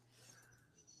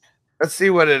 Let's see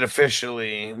what it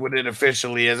officially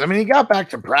is. I mean, he got back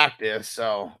to practice,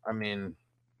 so I mean,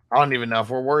 I don't even know if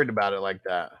we're worried about it like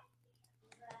that.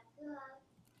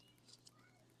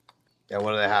 Yeah,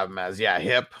 what do they have him as? Yeah,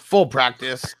 hip, full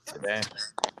practice today.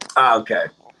 Okay.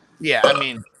 Yeah, I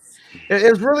mean,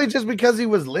 it's really just because he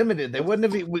was limited. They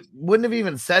wouldn't have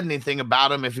even said anything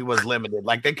about him if he was limited.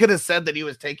 Like they could have said that he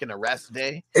was taking a rest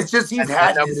day. It's just he's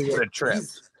had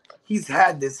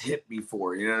this hip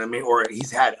before, you know what I mean? Or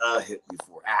he's had a hip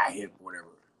before, whatever.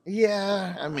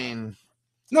 Yeah, I mean,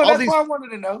 no, that's why I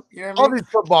wanted to know. You know what I mean? All these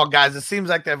football guys, it seems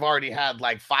like they've already had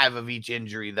like 5 of each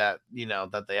injury that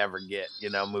they ever get,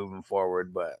 moving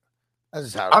forward. But that's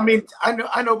just how. I mean,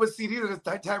 I know, but see, these are the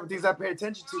type of things I pay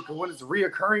attention to. Because when it's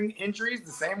reoccurring injuries,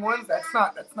 the same ones, that's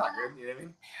not good. You know what I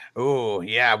mean? Oh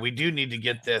yeah, we do need to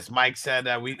get this. Mike said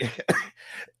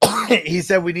he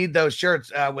said we need those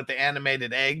shirts with the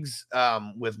animated eggs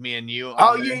with me and you.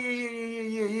 Oh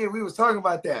yeah. We was talking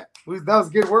about that. That was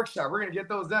a good workshop. We're gonna get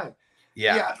those done.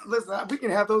 Yeah. Listen, we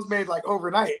can have those made like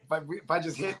overnight if I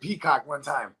just hit Peacock one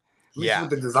time. At least with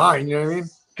the design, you know what I mean?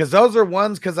 Because those are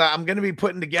ones I'm going to be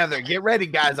putting together. Get ready,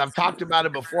 guys. I've talked about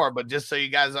it before, but just so you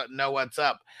guys know what's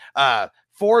up.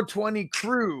 420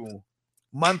 Crew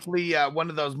monthly, one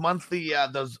of those monthly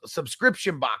those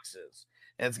subscription boxes.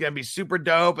 And it's going to be super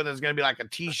dope. And there's going to be like a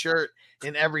t-shirt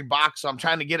in every box. So I'm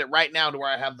trying to get it right now to where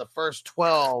I have the first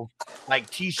 12 like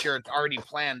t-shirts already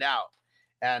planned out.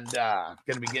 And going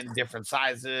to be getting different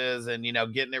sizes and,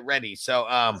 getting it ready.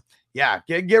 So, yeah,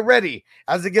 get ready.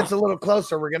 As it gets a little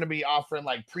closer, we're going to be offering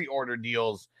like pre-order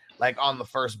deals like on the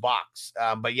first box.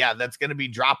 But yeah, that's going to be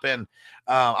dropping.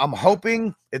 I'm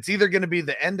hoping it's either going to be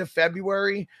the end of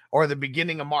February or the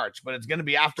beginning of March, but it's going to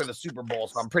be after the Super Bowl.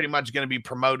 So I'm pretty much going to be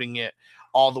promoting it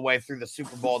all the way through the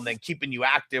Super Bowl and then keeping you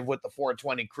active with the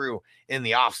 420 Crew in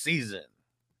the off season.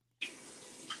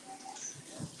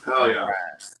 Hell yeah.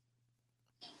 Right.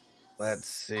 Let's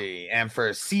see. And for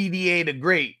CDA to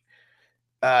great,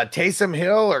 Taysom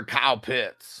Hill or Kyle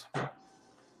Pitts?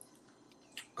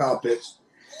 Kyle Pitts.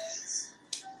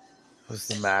 What's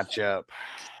the matchup?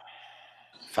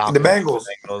 Falcons, the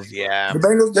Bengals. Yeah. The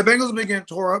Bengals have been getting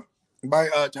tore up by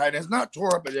tight ends. Not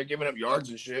tore up, but they're giving up yards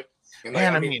and shit. And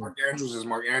I mean, Mark Andrews is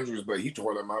Mark Andrews, but he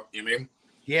tore them up. You know what I mean?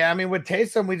 Yeah, I mean, with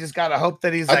Taysom, we just gotta hope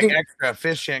that he's extra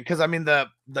efficient. Because I mean, the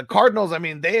Cardinals, I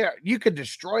mean, you could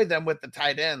destroy them with the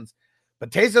tight ends. But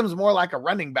Taysom's more like a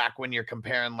running back when you're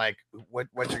comparing like what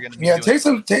you're going to be doing.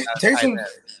 Taysom's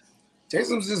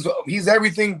he's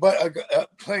everything but a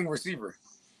playing receiver,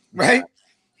 right? Yeah.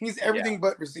 He's everything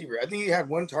but receiver. I think he had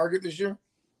 1 target this year.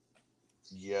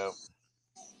 Yep.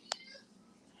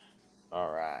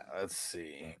 All right, let's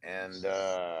see. And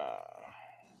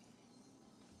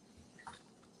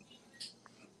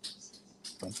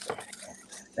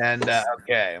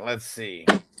okay, let's see.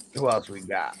 Who else we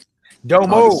got?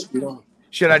 Domo.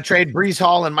 Should I trade Breece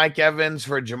Hall and Mike Evans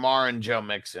for Jamar and Joe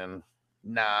Mixon?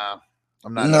 Nah,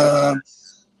 I'm not. Nah.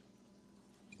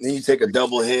 Then you take a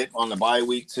double hit on the bye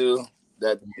week too.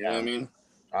 You know what I mean?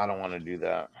 I don't want to do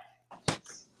that.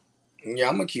 Yeah,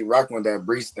 I'm gonna keep rocking with that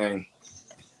Breece thing.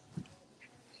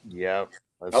 Yep.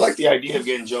 I like the idea of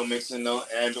getting Joe Mixon though,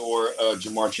 and or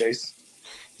Jamar Chase.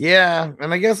 Yeah,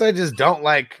 and I guess I just don't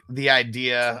like the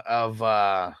idea of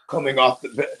coming off the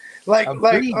bench.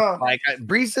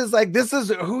 Breece is like, this is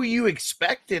who you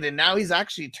expected, and now he's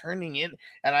actually turning in.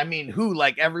 And I mean,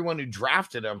 like everyone who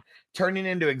drafted him, turning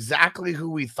into exactly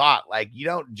who we thought. Like, you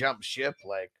don't jump ship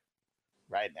like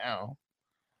right now.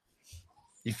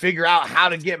 You figure out how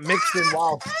to get mixed in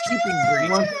while keeping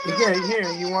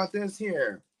Breece. You want this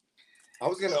here? I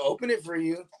was gonna open it for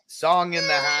you. Song in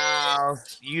the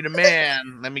house. You the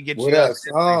man. Let me get you up.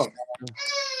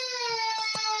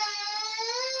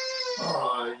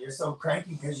 Oh, you're so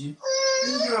cranky because you're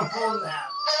gonna pull that.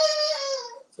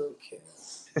 It's okay.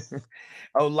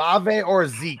 Olave or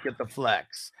Zeke at the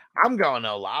flex? I'm going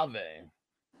Olave.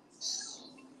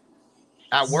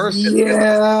 At worst,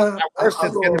 it's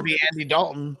going to be Andy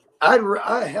Dalton. I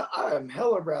am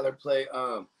hella rather play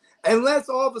unless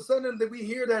all of a sudden that we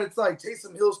hear that it's like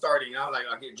Taysom Hill starting. I'm like,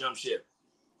 I get jump ship.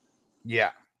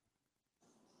 Yeah.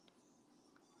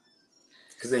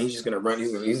 because then he's just gonna run.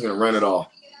 He's gonna run it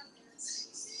all.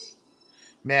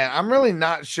 Man, I'm really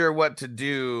not sure what to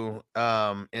do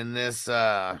in this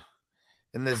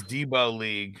Debo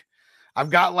league. I've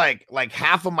got like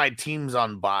half of my teams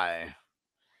on bye.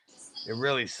 It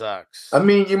really sucks. I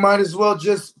mean, you might as well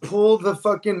just pull the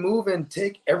fucking move and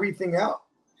take everything out.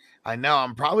 I know.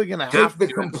 I'm probably gonna Take have the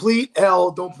to. complete L.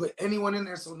 Don't put anyone in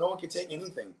there so no one can take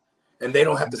anything, and they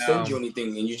don't have to send you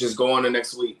anything, and you just go on the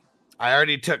next week. I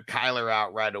already took Kyler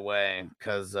out right away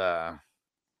because I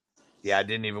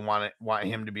didn't even want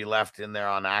him to be left in there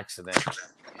on accident.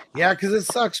 Yeah, because it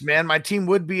sucks, man. My team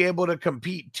would be able to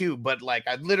compete too, but like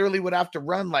I literally would have to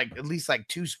run like at least like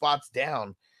 2 spots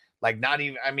down. Like not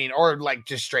even, I mean, or like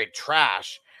just straight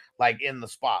trash, like in the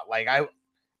spot. Like out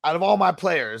of all my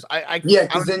players,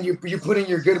 because then you're putting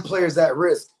your good players at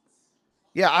risk.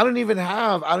 Yeah, I would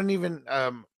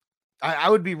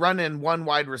be running 1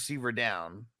 wide receiver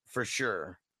down for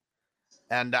sure.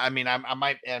 And I mean, I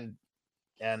might and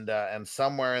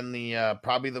somewhere in the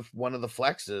probably one of the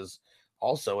flexes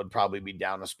also would probably be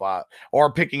down a spot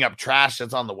or picking up trash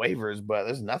that's on the waivers, but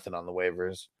there's nothing on the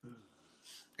waivers.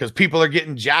 Because people are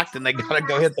getting jacked and they got to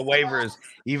go hit the waivers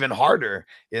even harder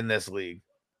in this league.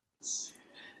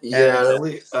 Yeah,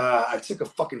 I took a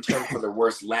fucking turn for the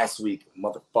worst last week,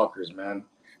 motherfuckers, man.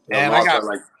 And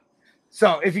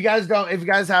so if you guys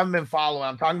haven't been following,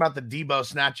 I'm talking about the Debo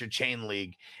Snatcher Chain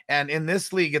League. And in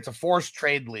this league, it's a forced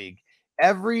trade league.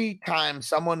 Every time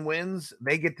someone wins,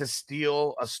 they get to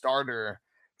steal a starter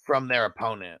from their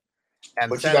opponent.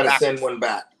 But you got to send one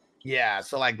back. Yeah,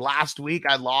 so like last week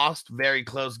I lost, very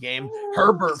close game.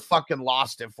 Herbert fucking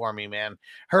lost it for me, man.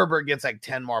 Herbert gets like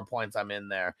 10 more points. I'm in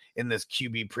there in this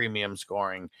QB premium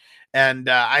scoring. And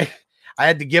I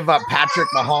had to give up Patrick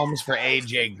Mahomes for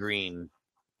AJ Green.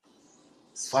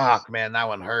 Fuck, man, that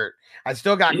one hurt. I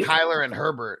still got Kyler and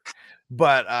Herbert,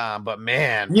 but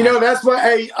man, you know that's why.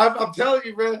 Hey, I'm telling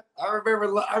you, man. I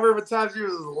remember times you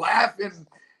was laughing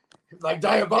like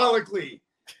diabolically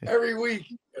every week.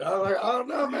 And I was like, I don't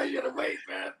know, man. You gotta wait,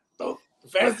 man. The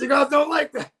fantasy guys don't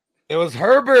like that. It was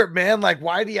Herbert, man. Like,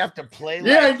 why do you have to play?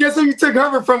 Yeah, and guess who you took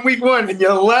Herbert from week 1, and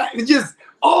you laugh just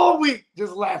all week,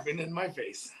 just laughing in my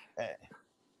face.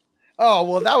 Oh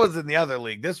well, that was in the other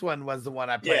league. This one was the one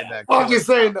I played. Yeah, I'm just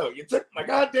saying though. You took my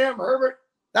goddamn Herbert.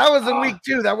 That was in week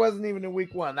 2. That wasn't even in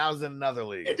week 1. That was in another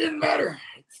league. It didn't matter.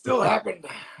 It still happened.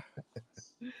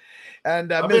 And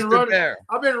Mr. Bear,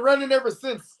 I've been running ever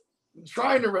since.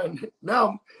 Trying to run.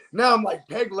 Now I'm like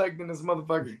peg-legged in this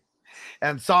motherfucker.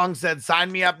 And Song said, sign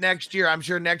me up next year. I'm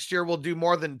sure next year we'll do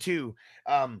more than 2.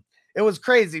 It was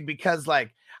crazy because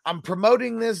like I'm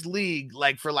promoting this league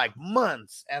like for like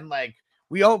months and like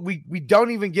we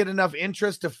don't even get enough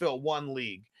interest to fill 1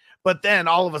 league. But then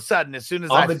all of a sudden, as soon as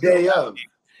on the day of,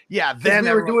 yeah, then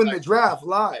we were doing the draft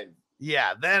live.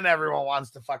 Yeah, then everyone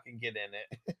wants to fucking get in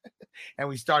it. And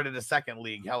we started a second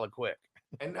league hella quick.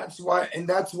 And that's why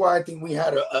I think we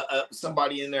had a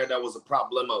somebody in there that was a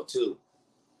problemo too.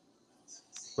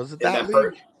 Was it that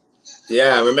league?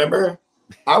 Yeah, remember?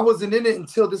 I wasn't in it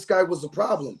until this guy was a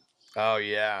problem. Oh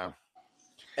yeah.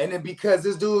 And then because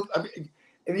this dude, I mean,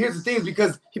 and here's the thing, is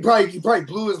because he probably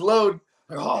blew his load.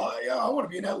 Like, oh yeah, I want to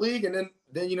be in that league, and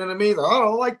then you know what I mean? Like, oh, I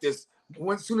don't like this.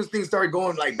 As soon as things started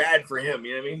going like bad for him,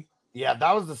 you know what I mean? Yeah,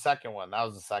 that was the second one. That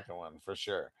was the second one for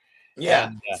sure. Yeah.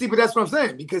 And, see, but that's what I'm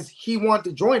saying, because he wanted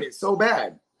to join it so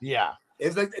bad. Yeah.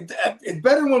 It's like it's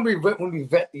better when we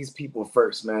vet these people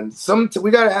first, man.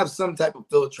 We gotta have some type of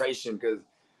filtration because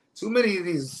too many of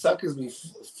these suckers be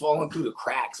falling through the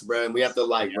cracks, bro, and we have to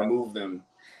like remove them.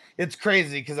 It's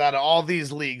crazy because out of all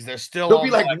these leagues, there's still there'll be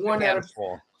like 1 out of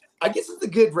 4. I guess it's a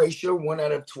good ratio, 1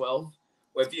 out of 12.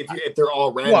 If they're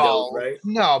all randos, right?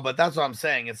 No, but that's what I'm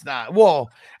saying. It's not. Well,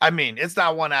 I mean, it's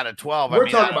not 1 out of 12. We're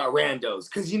talking about randos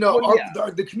because you know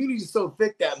the community is so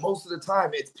thick that most of the time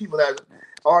it's people that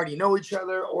already know each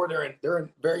other or they're in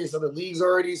various other leagues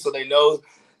already, so they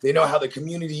know how the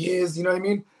community is. You know what I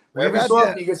mean? Every so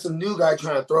often you get some new guy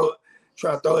trying to throw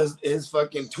his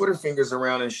fucking Twitter fingers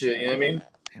around and shit. You know what I mean?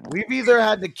 We've either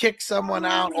had to kick someone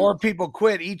out or people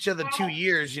quit each of the 2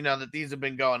 years, you know, that these have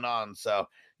been going on. So,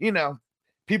 you know,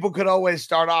 people could always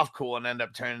start off cool and end up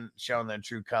showing their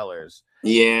true colors.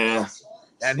 Yeah.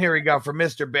 And here we go for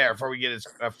Mr. Bear before we get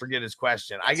forget his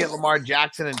question. I get Lamar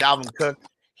Jackson and Dalvin Cook.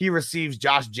 He receives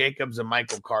Josh Jacobs and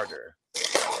Michael Carter.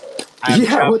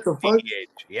 Yeah, what the fuck?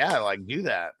 Yeah, like do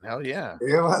that. Hell yeah.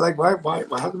 Yeah, like why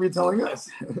how come you're telling us?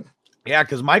 Yeah,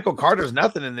 because Michael Carter's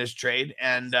nothing in this trade.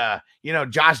 And, you know,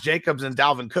 Josh Jacobs and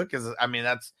Dalvin Cook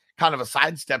that's kind of a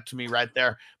sidestep to me right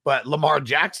there. But Lamar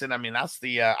Jackson, I mean, that's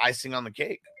the icing on the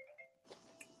cake.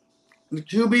 The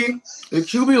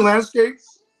QB landscape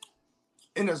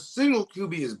in a single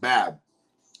QB is bad.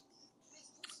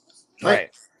 Right.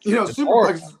 You know,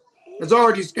 Superflex is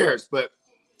already scarce, but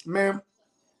man,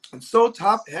 it's so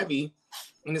top heavy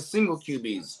in the single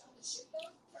QBs.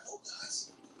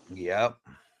 Yep.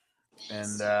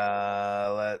 And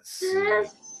let's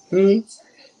see.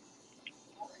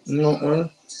 Yeah.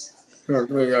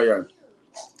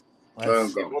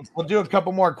 We'll do a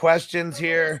couple more questions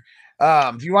here.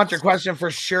 If you want your question for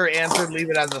sure answered, leave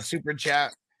it as a super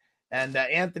chat. And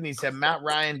Anthony said Matt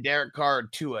Ryan, Derek Carr,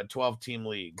 Tua, 12-team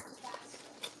league.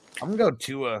 I'm gonna go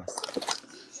Tua.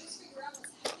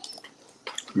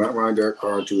 Matt Ryan, Derek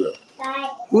Carr, Tua.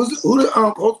 Who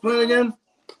the Colts playing again?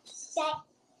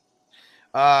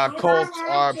 Colts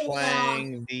are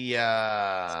playing the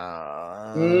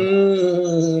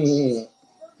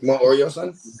Oreo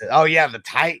son? Oh yeah, the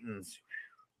Titans.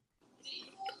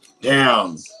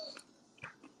 Damn.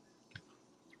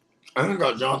 I think I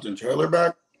got Jonathan Taylor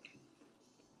back.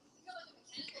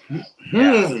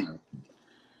 Yeah.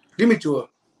 Give me Tua.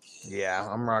 Yeah,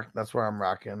 I'm rock. That's where I'm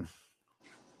rocking.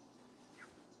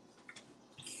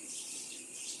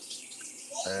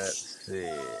 Let's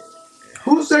see.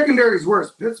 Whose secondary is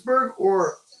worse, Pittsburgh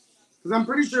or? Because I'm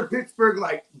pretty sure Pittsburgh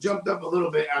like jumped up a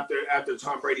little bit after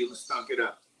Tom Brady stunk it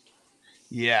up.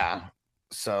 Yeah.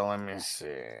 So let me see.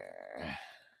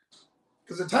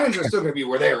 Because the Titans are still going to be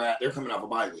where they're at. They're coming off a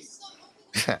bye week.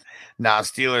 Nah,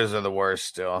 Steelers are the worst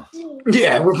still.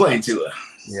 Yeah, we're playing Tua.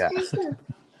 Yeah.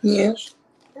 Yes.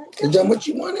 Is that what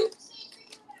you wanted?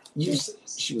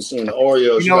 She was saying the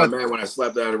Oreo. She got mad when I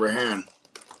slapped it out of her hand.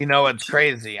 You know, it's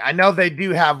crazy. I know they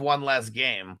do have one less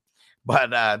game,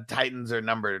 but Titans are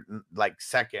numbered like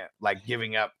second, like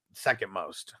giving up second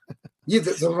most. Yeah,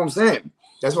 that's what I'm saying.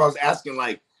 That's why I was asking,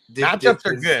 like, matchups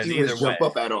are good Steelers either jump way.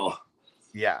 up at all?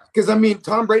 Yeah. Because, I mean,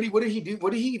 Tom Brady, what did he do?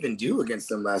 What did he even do against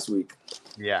them last week?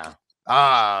 Yeah.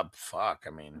 Fuck. I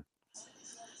mean,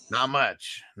 not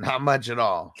much. Not much at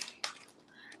all.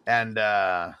 And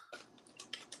yeah,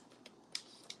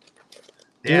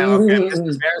 okay.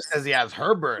 Mr. Bear says he has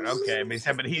Herbert. Okay, but he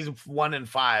said, but he's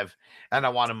 1-5, and I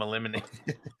want him eliminated.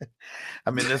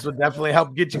 I mean, this would definitely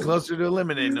help get you closer to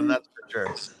eliminating him. That's for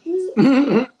sure.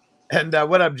 And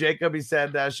what up, Jacob? He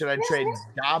said, should I trade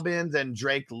Dobbins and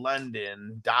Drake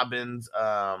London? Dobbins,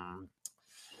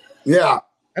 yeah.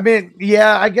 I mean,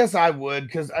 yeah, I guess I would,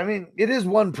 because I mean, it is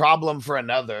one problem for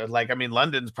another. Like, I mean,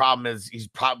 London's problem is he's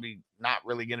probably not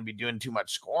really going to be doing too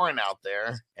much scoring out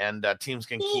there, and teams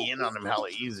can key in on him hella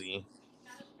easy.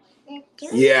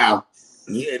 Yeah.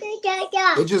 They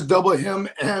just double him,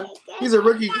 and he's a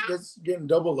rookie that's getting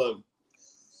double love.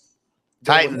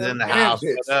 Titans in the house.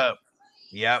 What up?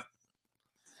 Yep.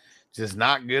 Just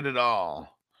not good at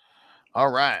all. All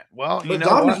right. Well, but you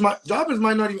know Dobbins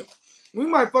might not even. We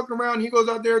might fuck around. He goes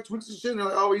out there, tweaks the shit, and they're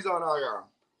like, oh, he's on IR.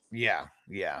 Yeah.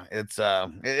 It's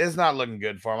not looking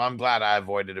good for him. I'm glad I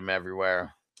avoided him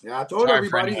everywhere. Yeah, I told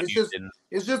everybody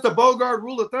it's just a Bogart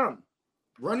rule of thumb.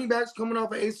 Running backs coming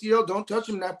off of ACL, don't touch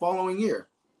him that following year.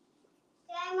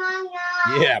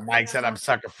 Yeah, Mike said I'm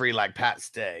sucker free like Pat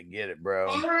Stagg. Get it,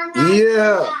 bro.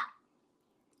 Yeah.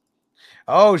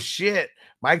 Oh shit.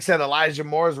 Mike said Elijah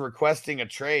Moore is requesting a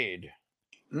trade.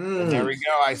 And there we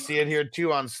go. I see it here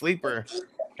too on Sleeper.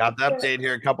 Got the update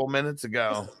here a couple minutes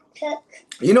ago.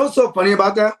 You know what's so funny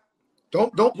about that?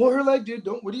 Don't pull her leg, dude.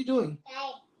 What are you doing?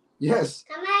 Yes.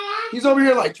 He's over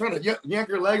here like trying to yank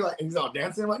her leg, like he's all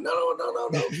dancing. I'm like, no.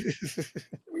 What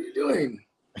are you doing?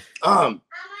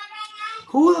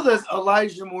 Who does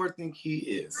Elijah Moore think he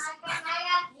is?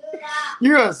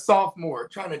 You're a sophomore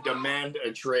trying to demand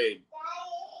a trade.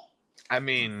 I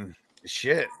mean,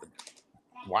 shit.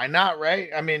 Why not, right?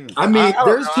 I mean,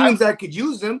 there's teams that could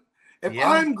use him. If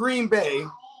I'm Green Bay,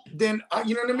 then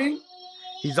you know what I mean?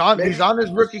 He's on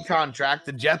his rookie contract.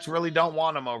 The Jets really don't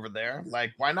want him over there.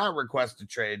 Like, why not request a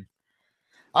trade?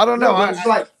 I don't know.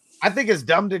 I think it's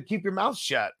dumb to keep your mouth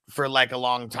shut for like a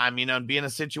long time, you know, and be in a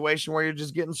situation where you're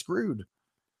just getting screwed.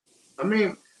 I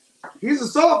mean, he's a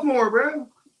sophomore, bro.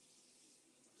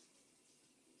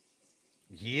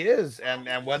 He is.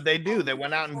 And what'd they do? They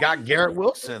went out and got Garrett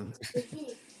Wilson.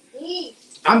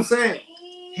 I'm saying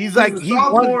he's one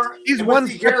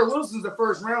Garrett Wilson's the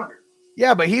first rounder.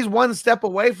 Yeah, but he's one step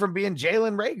away from being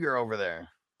Jalen Reagor over there.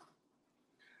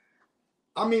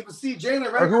 I mean, see,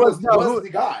 Jalen Reagor was the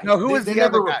guy. No, who was the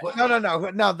other guy?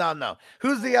 No.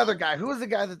 Who's the other guy? Who was the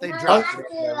guy that they drafted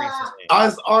recently?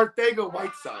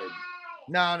 Arcega-Whiteside.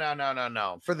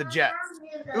 No. For the Jets.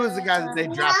 Who was the guy that they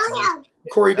drafted?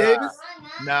 Corey Davis?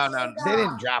 No. They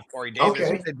didn't draft Corey Davis. Okay.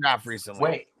 Who did they draft recently?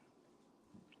 Wait.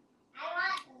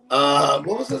 What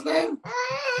was his name?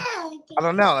 I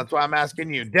don't know. That's why I'm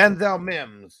asking you. Denzel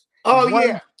Mims.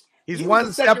 He's He was one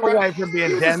a step second away from being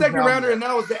He was a second Denzel rounder, Mims. and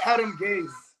that was the Adam Gaze.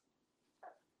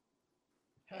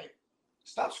 Hey,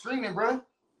 stop screaming, bro.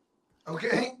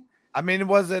 Okay. I mean, it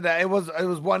was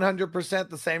 100%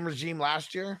 the same regime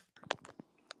last year.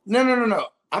 No.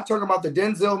 I'm talking about the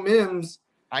Denzel Mims.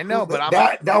 I know, but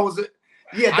that was it.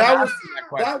 Yeah, that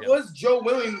was Joe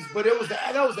Williams, but that was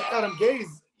the Adam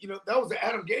Gaze. You know, that was the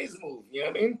Adam Gaze move. You know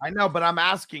what I mean? I know, but I'm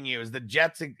asking you: is the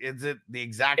Jets? Is it the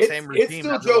exact same regime? It's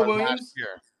still Joe Williams.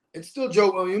 It's still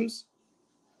Joe Williams.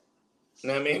 You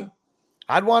know what I mean?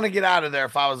 I'd want to get out of there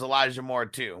if I was Elijah Moore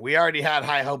too. We already had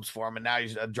high hopes for him, and now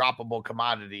he's a droppable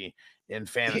commodity in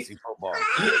fantasy football.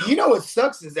 You know what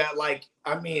sucks is that, like,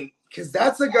 I mean, because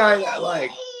that's a guy that,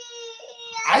 like,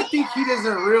 I think he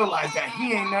doesn't realize that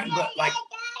he ain't nothing but like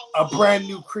a brand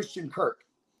new Christian Kirk.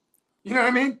 You know what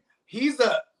I mean? He's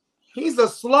a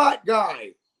slot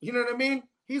guy. You know what I mean?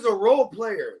 He's a role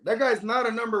player. That guy's not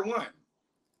a number one.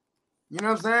 You know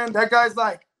what I'm saying? That guy's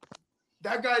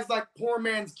like poor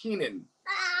man's Keenan.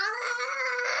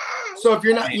 So if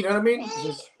you're not, you know what I mean?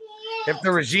 If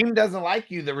the regime doesn't like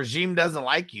you, the regime doesn't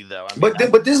like you, though. I mean,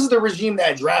 but this is the regime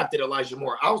that drafted Elijah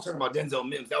Moore. I was talking about Denzel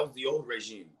Mims. That was the old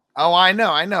regime. Oh, I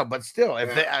know. But still,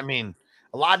 a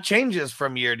lot changes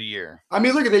from year to year. I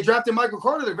mean, look, they drafted Michael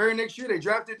Carter the very next year. They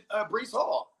drafted Breece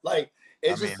Hall. Like,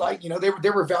 it's like, you know, they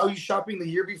were value shopping the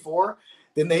year before.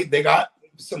 Then they got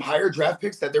some higher draft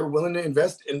picks that they were willing to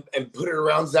invest in and put it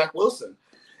around Zach Wilson.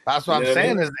 That's what I'm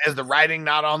saying. Is the writing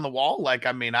not on the wall? Like,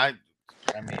 I who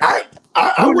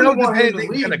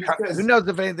knows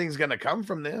if anything's gonna come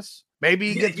from this?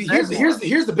 Maybe here's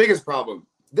the biggest problem.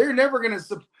 They're never gonna.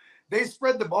 They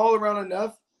spread the ball around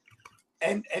enough,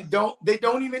 and don't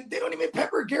even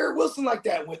pepper Garrett Wilson like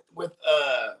that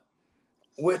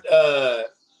with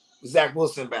Zach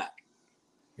Wilson back.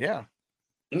 Yeah.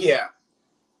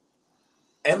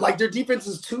 And like their defense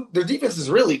is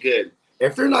really good.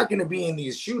 If they're not going to be in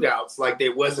these shootouts like they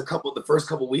was the first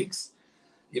couple weeks,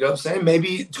 you know what I'm saying?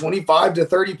 Maybe 25 to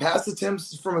 30 pass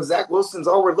attempts from a Zach Wilson's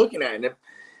all we're looking at. And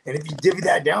if you divvy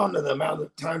that down to the amount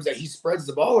of times that he spreads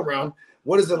the ball around,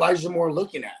 what is Elijah Moore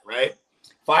looking at, right?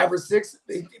 5 or 6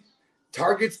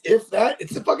 targets, if that.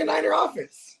 It's a fucking Niner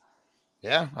offense.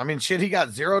 Yeah, I mean, shit, he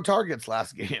got 0 targets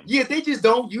last game. Yeah, they just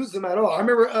don't use him at all. I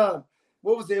remember,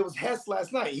 what was it? It was Hess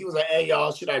last night. He was like, hey,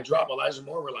 y'all, should I drop Elijah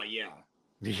Moore? We're like, yeah.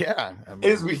 Yeah. I mean,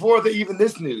 it was before even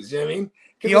this news, you know what I mean?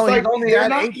 Because they're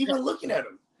not even looking at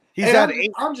him.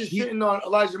 I'm just shitting on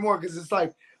Elijah Moore because it's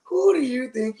like, who do you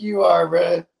think you are,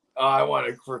 Red? Oh, I want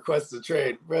to request a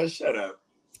trade. Red, shut up.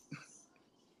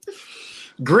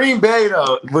 Green Bay,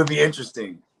 though, would be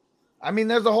interesting. I mean,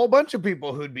 there's a whole bunch of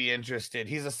people who'd be interested.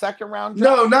 He's a second-round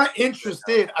draft. No, not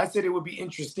interested. I said it would be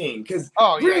interesting because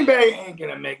Green Bay ain't going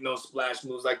to make no splash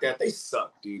moves like that. They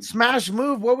suck, dude. Smash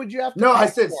move? What would you have to No, I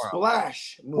said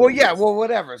splash moves. Well, yeah, well,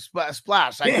 whatever.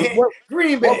 Splash.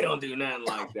 Green Bay don't do nothing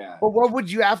like that. But what would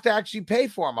you have to actually pay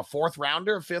for him? A 4th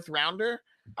rounder? A 5th rounder?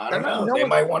 I don't know. They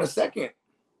might want a second.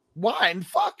 Why? And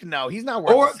fuck no. He's not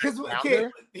worth here's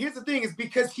the thing is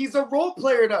because he's a role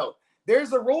player, though.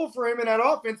 There's a role for him in that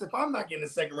offense. If I'm not getting the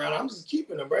second round, I'm just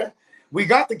keeping him, bro. We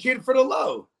got the kid for the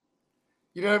low.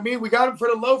 You know what I mean? We got him for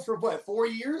the low for what, 4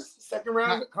 years? Second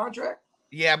round contract?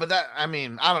 Yeah, but I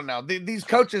don't know. These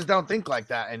coaches don't think like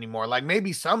that anymore. Like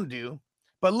maybe some do.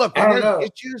 But look, when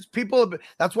there's issues,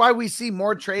 that's why we see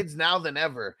more trades now than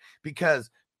ever.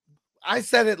 Because I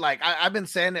said it I've been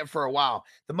saying it for a while.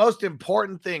 The most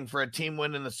important thing for a team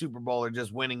winning the Super Bowl or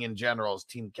just winning in general is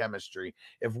team chemistry.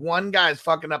 If one guy's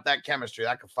fucking up that chemistry,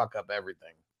 that could fuck up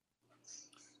everything.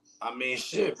 I mean,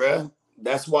 shit, bro.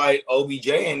 That's why OBJ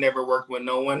ain't never worked with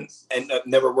no one and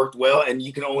never worked well. And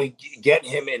you can only get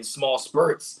him in small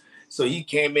spurts. So he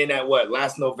came in at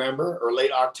last November or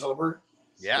late October.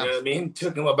 Yeah. You know what I mean?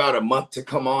 Took him about a month to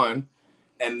come on.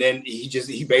 And then he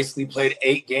basically played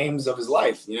 8 games of his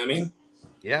life. You know what I mean?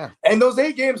 Yeah. And those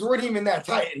 8 games weren't even that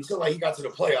tight until he got to the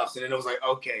playoffs. And then it was like,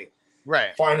 okay.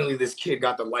 Right. Finally, this kid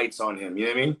got the lights on him. You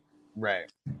know what I mean?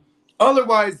 Right.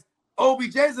 Otherwise,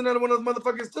 OBJ's another one of those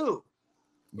motherfuckers too.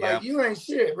 Yeah. Like, you ain't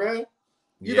shit, bro.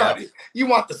 You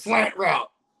want the slant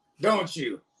route, don't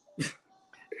you?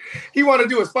 He want to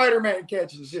do a Spider-Man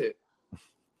catch and shit.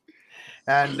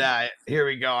 And here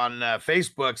we go on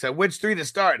Facebook. So which 3 to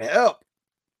start? Help.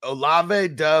 Olave,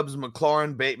 Dubs,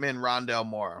 McLaurin, Bateman, Rondell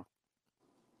Moore.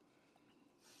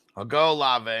 I'll go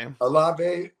Olave.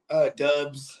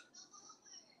 Dubs,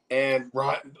 and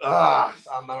Ron. I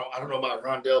don't know about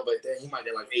Rondell, but he might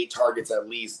get 8 targets at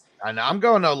least. I know. I'm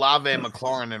going Olave,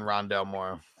 McLaurin, and Rondell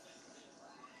Moore.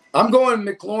 I'm going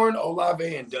McLaurin,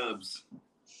 Olave, and Dubs.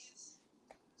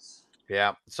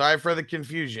 Yeah. Sorry for the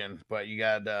confusion, but you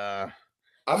got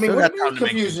I mean, what do you mean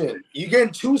confusion? You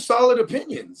getting two solid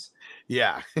opinions.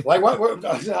 Yeah. Like what?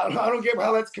 I don't get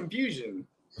how that's confusion.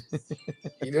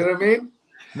 You know what I mean?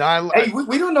 No, hey,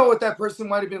 we don't know what that person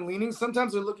might have been leaning.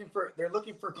 Sometimes they're looking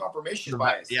for confirmation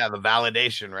bias. Yeah, the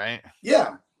validation, right?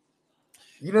 Yeah.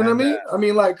 You know what I mean? I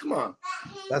mean, like, come on.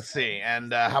 Let's see.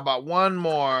 And how about one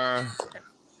more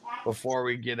before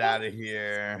we get out of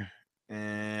here?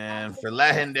 And for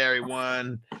legendary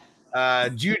one,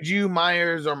 Juju,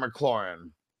 Myers, or McLaurin?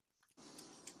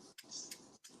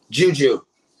 Juju.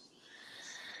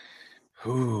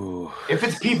 Ooh. If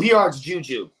it's PPR, it's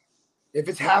Juju. If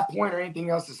it's half point or anything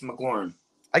else, it's McLaurin.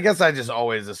 I guess I just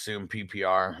always assume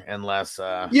PPR unless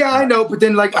yeah, I know, but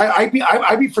then like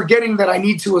I'd be forgetting that I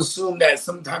need to assume that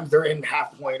sometimes they're in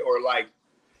half point or like,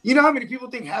 you know how many people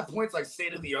think half points like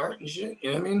state of the art and shit?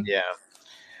 You know what I mean? Yeah.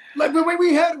 Like when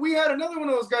we had another one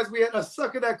of those guys, we had a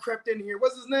sucker that crept in here.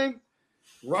 What's his name?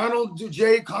 Ronald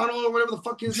J. Connell or whatever the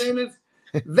fuck his name is.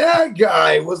 That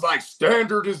guy was like,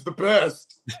 standard is the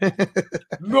best.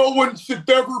 No one should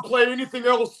ever play anything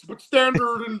else but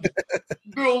standard and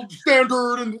build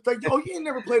standard. And it's like, oh, you ain't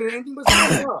never played anything but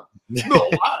standard. No,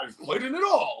 I've played in it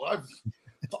all.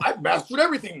 I've mastered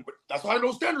everything, but that's why I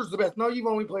know standard is the best. No, you've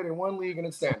only played in one league and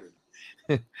it's standard.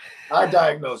 I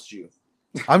diagnosed you.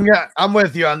 I'm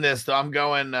with you on this though. I'm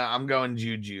going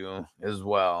Juju as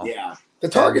well. Yeah, the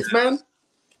targets, man.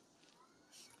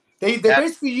 They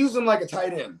basically use him like a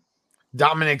tight end.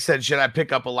 Dominic said, "Should I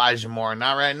pick up Elijah Moore?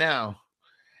 Not right now."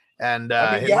 And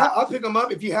I mean, yeah, I'll pick him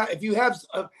up if you have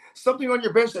something on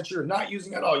your bench that you're not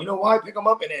using at all. You know why? Pick him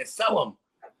up and then sell him.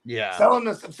 Yeah, sell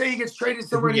him. Say he gets traded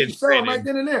somewhere, and you sell him right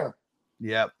then and there.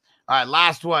 Yep. All right,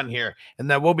 last one here, and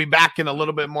then we'll be back in a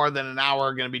little bit more than an hour.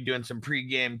 We're going to be doing some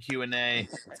pregame Q&A,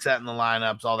 setting the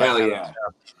lineups, all that kind of stuff.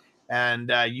 And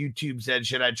YouTube said,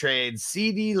 should I trade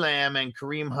CD Lamb and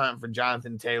Kareem Hunt for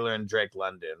Jonathan Taylor and Drake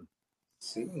London?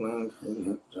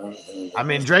 I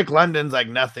mean, Drake London's like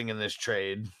nothing in this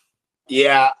trade.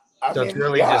 Yeah. It's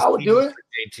really just I would do it.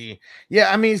 JT.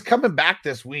 Yeah, I mean, he's coming back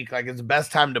this week. Like, it's the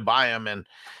best time to buy him. And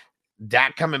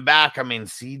Dak coming back, I mean,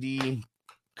 CD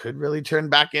could really turn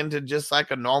back into just like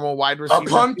a normal wide receiver. A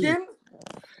pumpkin?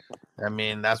 I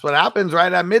mean, that's what happens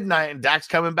right at midnight. And Dak's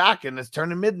coming back, and it's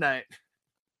turning midnight.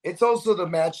 It's also the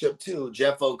matchup, too.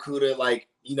 Jeff Okudah, like,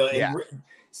 you know,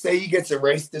 say he gets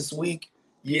erased this week,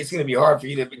 it's going to be hard for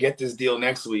you to get this deal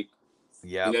next week.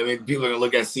 Yeah. You know what I mean? People are going to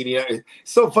look at CD. It's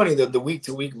so funny, the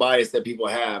week-to-week bias that people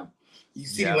have.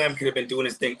 CD Lamb could have been doing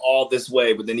his thing all this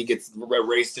way, but then he gets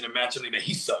erased in a matchup that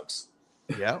he sucks.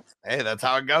 Yeah. Hey, that's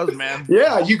how it goes, man.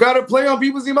 Yeah, you got to play on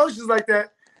people's emotions like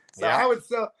that. So I would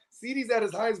sell. CD's at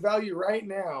his highest value right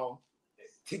now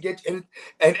to get, and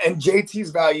JT's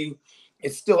value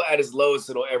is still at his lowest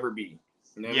it'll ever be.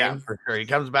 You know what I mean? For sure. He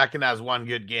comes back and has one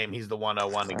good game. He's the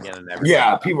 101 again and everything.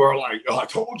 Yeah, people are like, oh, I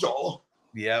told y'all.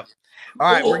 Yep.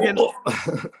 All right,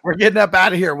 we're getting up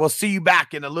out of here. We'll see you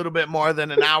back in a little bit more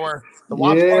than an hour. The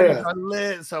watch parties are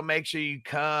lit, so make sure you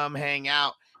come hang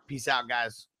out. Peace out,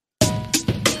 guys.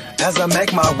 As I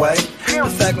make my way, the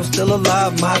fact I'm still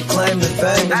alive, my claim to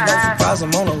fame. It's no surprise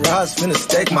I'm on a rise, finna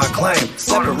stake my claim.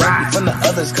 Separate me from the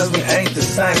others, cause we ain't the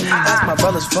same. Ask my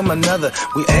brothers from another,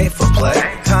 we ain't for play.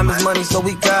 Time is money, so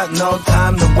we got no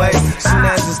time to waste. Soon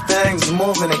as this thing's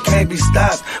moving, it can't be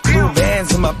stopped. Blue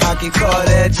bands in my pocket, call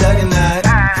that juggernaut.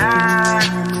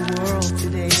 In the world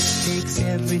today takes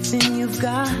everything you've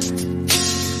got.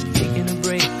 Taking a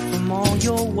break from all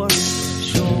your work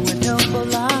sure would help a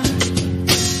lot.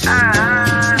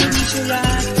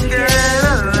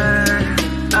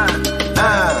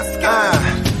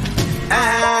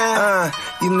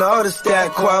 You know the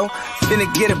stat quo.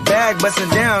 Finna get a bag, bustin'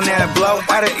 down that blow.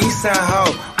 Out of East Side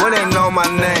Ho, where they know my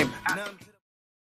name.